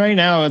mean, right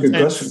now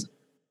it's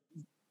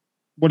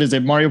what is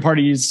it? Mario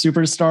Party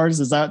Superstars?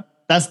 Is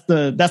that's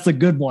the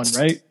good one,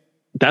 right?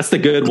 That's the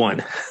good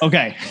one.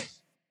 Okay.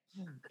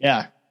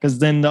 Yeah, because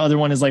then the other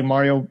one is like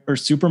Mario or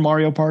Super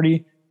Mario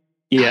Party.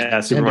 Yeah,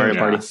 Super Mario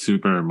Party.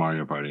 Super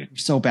Mario Party. You're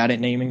so bad at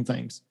naming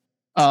things.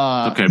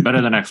 Okay,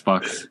 better than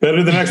Xbox.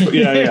 Better than Xbox.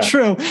 Yeah.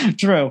 True.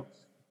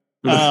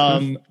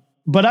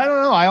 But I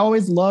don't know. I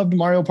always loved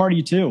Mario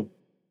Party 2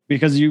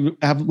 because you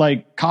have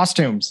like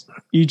costumes.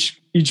 Each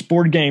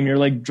board game, you're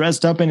like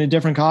dressed up in a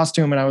different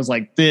costume, and I was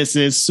like, this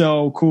is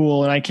so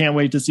cool, and I can't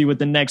wait to see what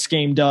the next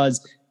game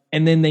does.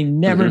 And then they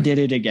never did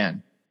it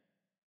again.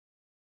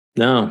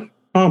 No.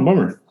 Oh,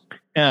 bummer.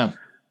 Yeah.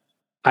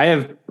 I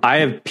have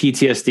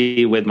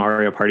PTSD with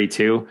Mario Party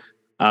 2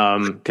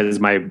 because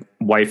my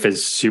wife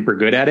is super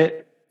good at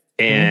it,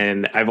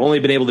 and I've only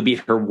been able to beat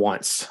her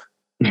once.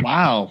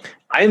 Wow.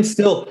 I am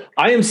still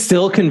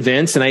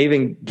convinced, and I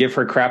even give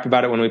her crap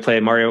about it when we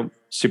play Mario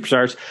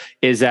Superstars,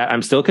 is that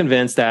I'm still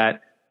convinced that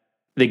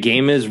the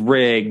game is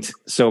rigged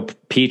so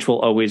Peach will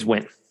always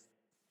win.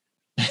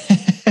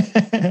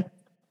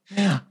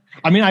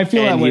 I mean, I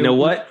feel that way. You know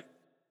what?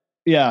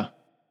 Yeah.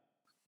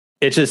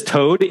 It's just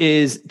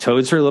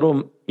Toad's her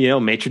little,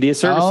 maitre d'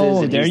 services.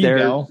 Oh, and there he's you there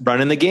go.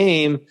 running the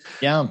game.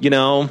 Yeah.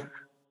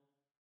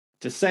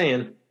 Just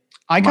saying.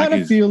 I kind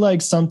of feel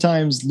like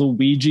sometimes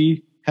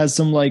Luigi has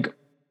some like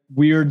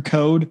weird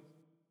code,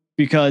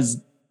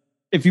 because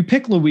if you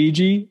pick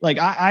Luigi, like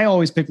I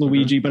always pick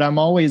Luigi, but I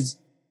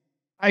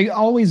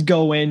always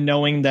go in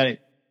knowing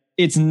that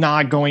it's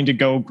not going to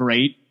go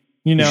great.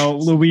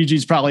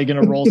 Luigi's probably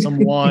going to roll some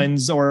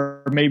ones,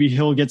 or maybe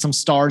he'll get some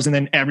stars and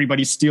then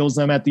everybody steals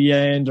them at the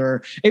end,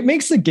 or it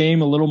makes the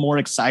game a little more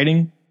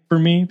exciting for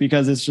me,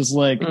 because it's just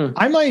like,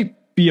 I might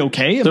be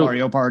okay in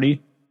Mario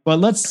Party, but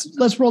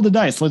let's roll the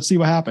dice. Let's see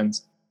what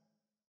happens.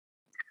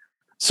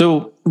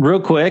 So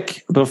real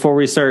quick, before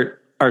we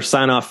start our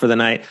sign off for the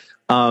night,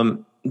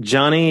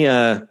 Johnny,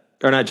 or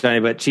not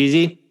Johnny, but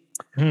Cheezy,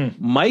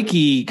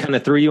 Mikey kind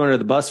of threw you under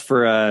the bus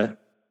for,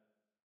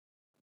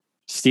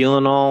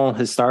 stealing all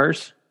his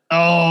stars.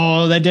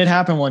 Oh, that did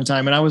happen one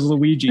time, and I was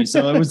Luigi,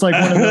 so it was like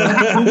one of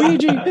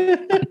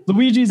the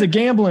Luigi's a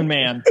gambling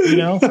man,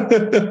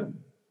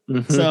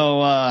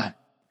 So,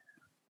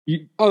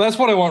 that's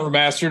what I want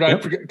remastered.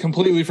 Yep. I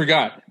completely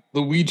forgot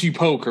Luigi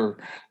Poker.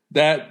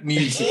 That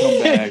needs to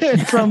come back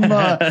from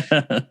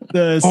the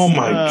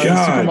my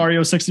God. Super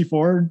Mario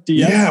 64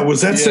 DS. Yeah,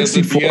 was that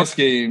 64 DS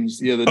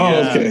games? Yeah, the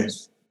DS DS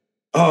games.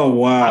 Oh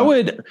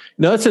wow!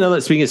 That's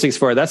another. Speaking of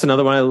 64, that's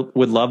another one I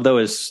would love though,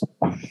 is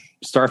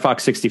Star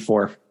Fox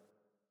 64.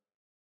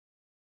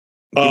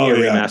 Give me a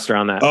remaster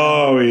on that.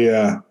 Oh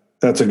yeah,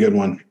 that's a good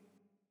one.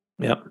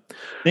 Yep.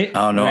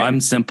 Oh no, I'm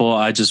simple.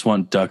 I just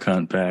want Duck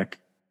Hunt back.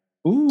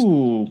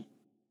 Ooh.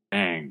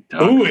 Dang.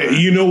 Oh,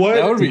 you know what?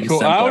 That would be cool.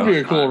 That would be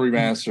a cool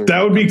remaster.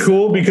 That would be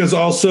cool, because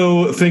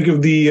also think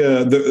of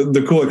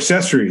the cool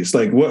accessories.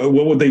 Like what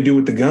would they do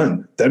with the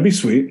gun? That'd be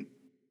sweet.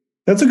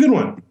 That's a good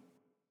one.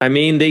 I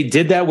mean, they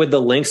did that with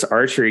the Lynx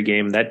archery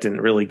game. That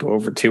didn't really go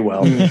over too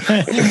well.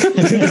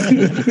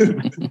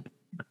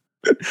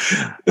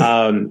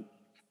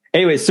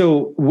 Anyway,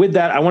 so with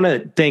that, I want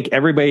to thank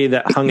everybody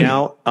that hung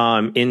out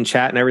in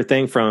chat and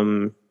everything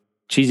from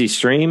Cheezy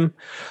Stream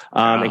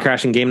and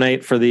Crashing Game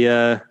Night for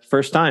the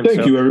first time.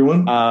 Thank you,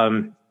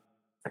 everyone.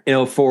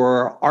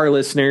 For our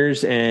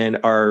listeners and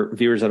our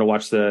viewers that'll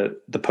watch the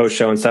post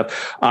show and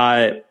stuff,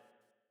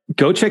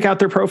 go check out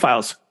their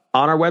profiles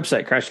on our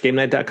website,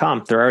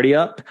 crashgamenight.com. They're already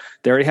up.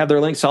 They already have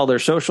their links to all their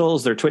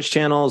socials, their Twitch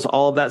channels,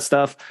 all of that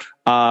stuff.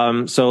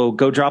 So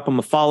go drop them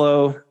a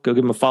follow. Go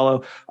give them a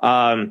follow.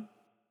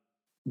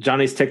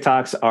 Johnny's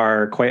TikToks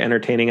are quite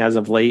entertaining as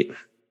of late.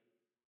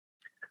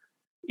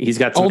 He's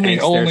got some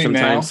angst there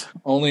sometimes.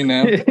 Only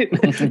now.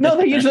 No,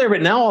 they usually are,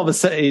 but now all of a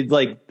sudden,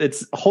 like,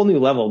 it's a whole new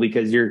level,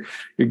 because you're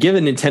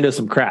giving Nintendo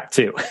some crap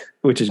too,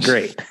 which is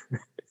great.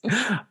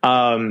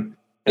 I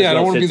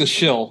don't want to be the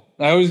shill.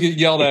 I always get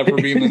yelled at for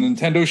being the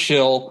Nintendo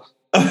shill.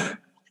 Well,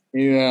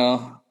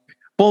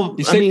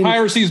 you say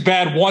piracy is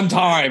bad one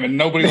time and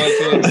nobody likes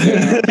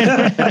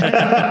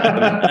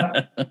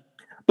it.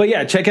 But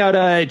yeah, check out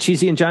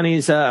Cheezy and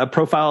Johnny's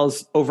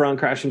profiles over on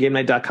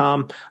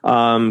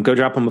crashinggamenight.com. Go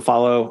drop them a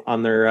follow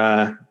on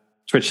their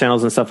Twitch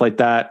channels and stuff like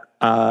that.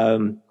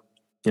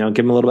 Give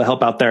them a little bit of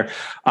help out there.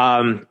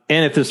 And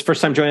if this is the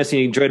first time joining us and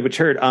you enjoyed what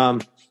you heard,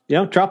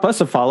 drop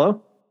us a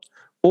follow.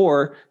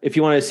 Or if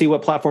you want to see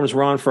what platforms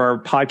we're on for our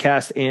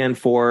podcast and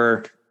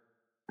for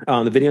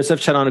the video stuff,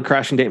 check on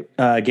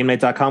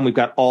crashinggamenight.com. We've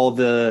got all of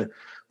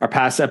our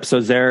past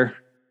episodes there.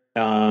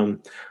 For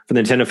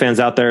the Nintendo fans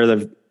out there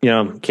that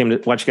came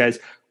to watch you guys,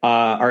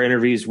 our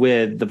interviews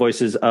with the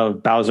voices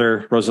of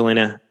Bowser,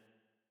 Rosalina,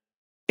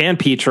 and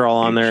Peach are all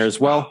on there as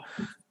well.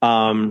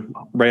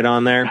 Right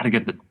on there.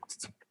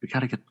 We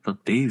gotta get the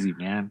Daisy,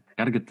 man.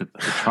 Gotta get the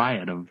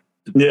triad of.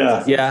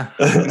 Yeah.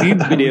 We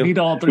need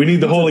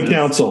the Holy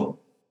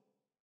Council,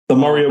 the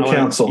Mario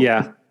Council.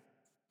 Yeah.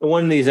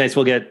 One of these nights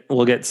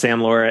we'll get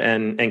Sam, Laura,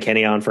 and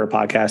Kenny on for a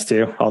podcast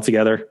too, all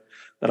together.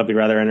 That'll be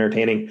rather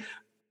entertaining.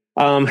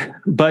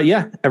 But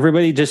yeah,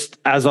 everybody, just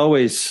as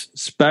always,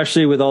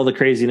 especially with all the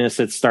craziness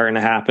that's starting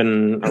to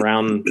happen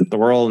around the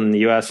world and the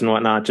US and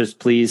whatnot,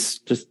 please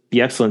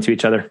be excellent to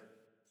each other.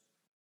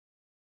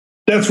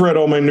 That's right,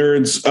 all my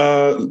nerds.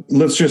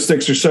 Let's just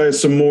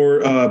exercise some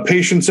more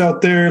patience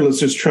out there. Let's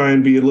just try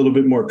and be a little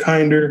bit more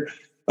kinder.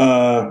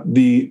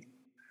 The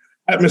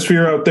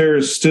atmosphere out there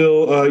is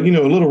still, a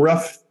little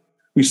rough.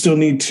 We still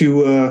need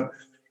to,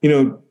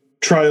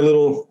 try a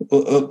little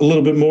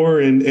bit more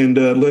and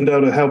lend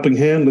out a helping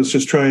hand. Let's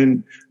just try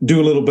and do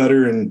a little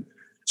better and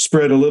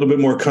spread a little bit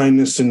more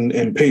kindness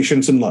and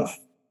patience and love.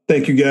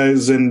 Thank you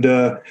guys. And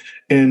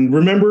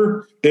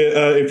remember,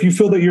 if you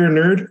feel that you're a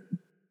nerd,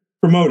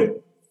 promote it,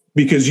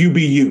 because you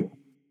be you.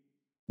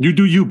 You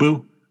do you,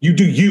 boo. You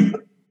do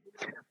you.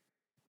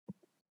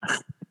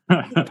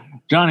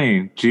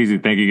 Johnny,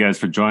 Cheezy, thank you guys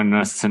for joining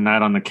us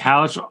tonight on the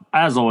couch.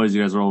 As always,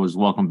 you guys are always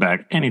welcome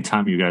back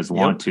anytime you guys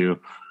want to.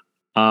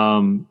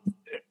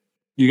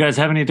 You guys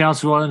have anything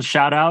else you want to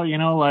shout out?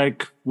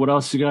 What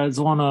else you guys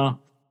want to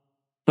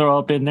throw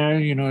up in there?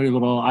 Your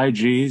little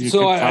IGs. Your so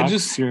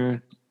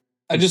TikToks,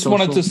 I just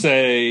wanted to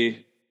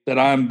say that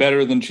I'm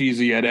better than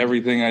Cheezy at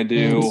everything I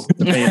do.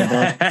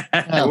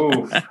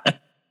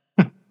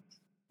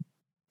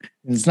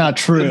 It's not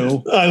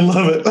true. I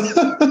love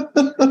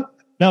it.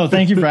 No,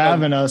 thank you for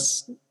having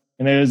us.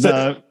 And it was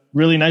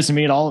really nice to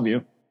meet all of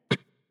you.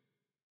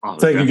 Oh,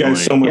 thank you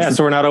guys so much. Yeah,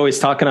 so we're not always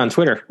talking on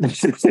Twitter. Yeah,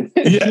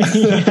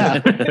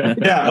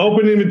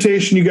 open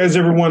invitation. You guys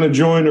ever want to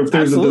join, or if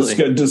there's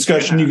a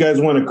discussion you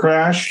guys want to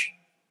crash,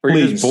 or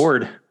you're just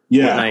bored.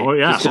 Yeah.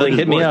 Just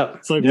hit me up.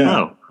 It's like,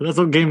 no, that's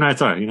what game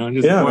nights are.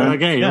 Let's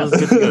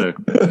get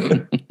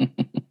together.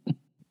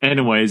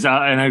 Anyways,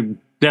 and I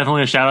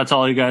definitely a shout out to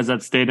all you guys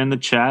that stayed in the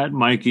chat.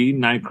 Mikey,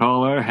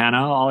 Nightcrawler,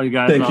 Hannah, all you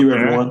guys. Thank you,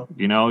 there. everyone.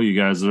 You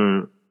guys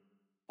are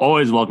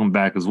always welcome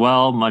back as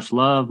well. Much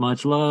love,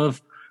 much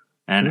love.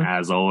 And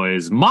as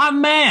always, my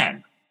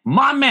man,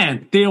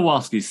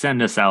 Theowalski,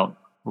 send us out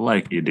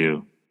like you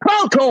do.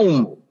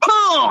 Welcome,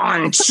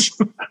 punch.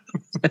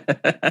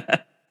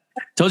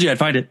 Told you I'd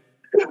find it.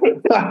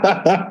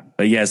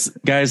 But yes,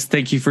 guys,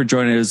 thank you for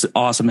joining. It was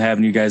awesome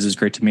having you guys. It was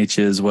great to meet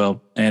you as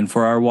well. And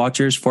for our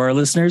watchers, for our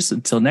listeners,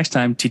 until next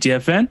time,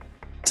 TTFN,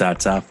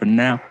 ta-ta for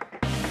now.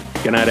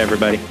 Good night,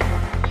 everybody.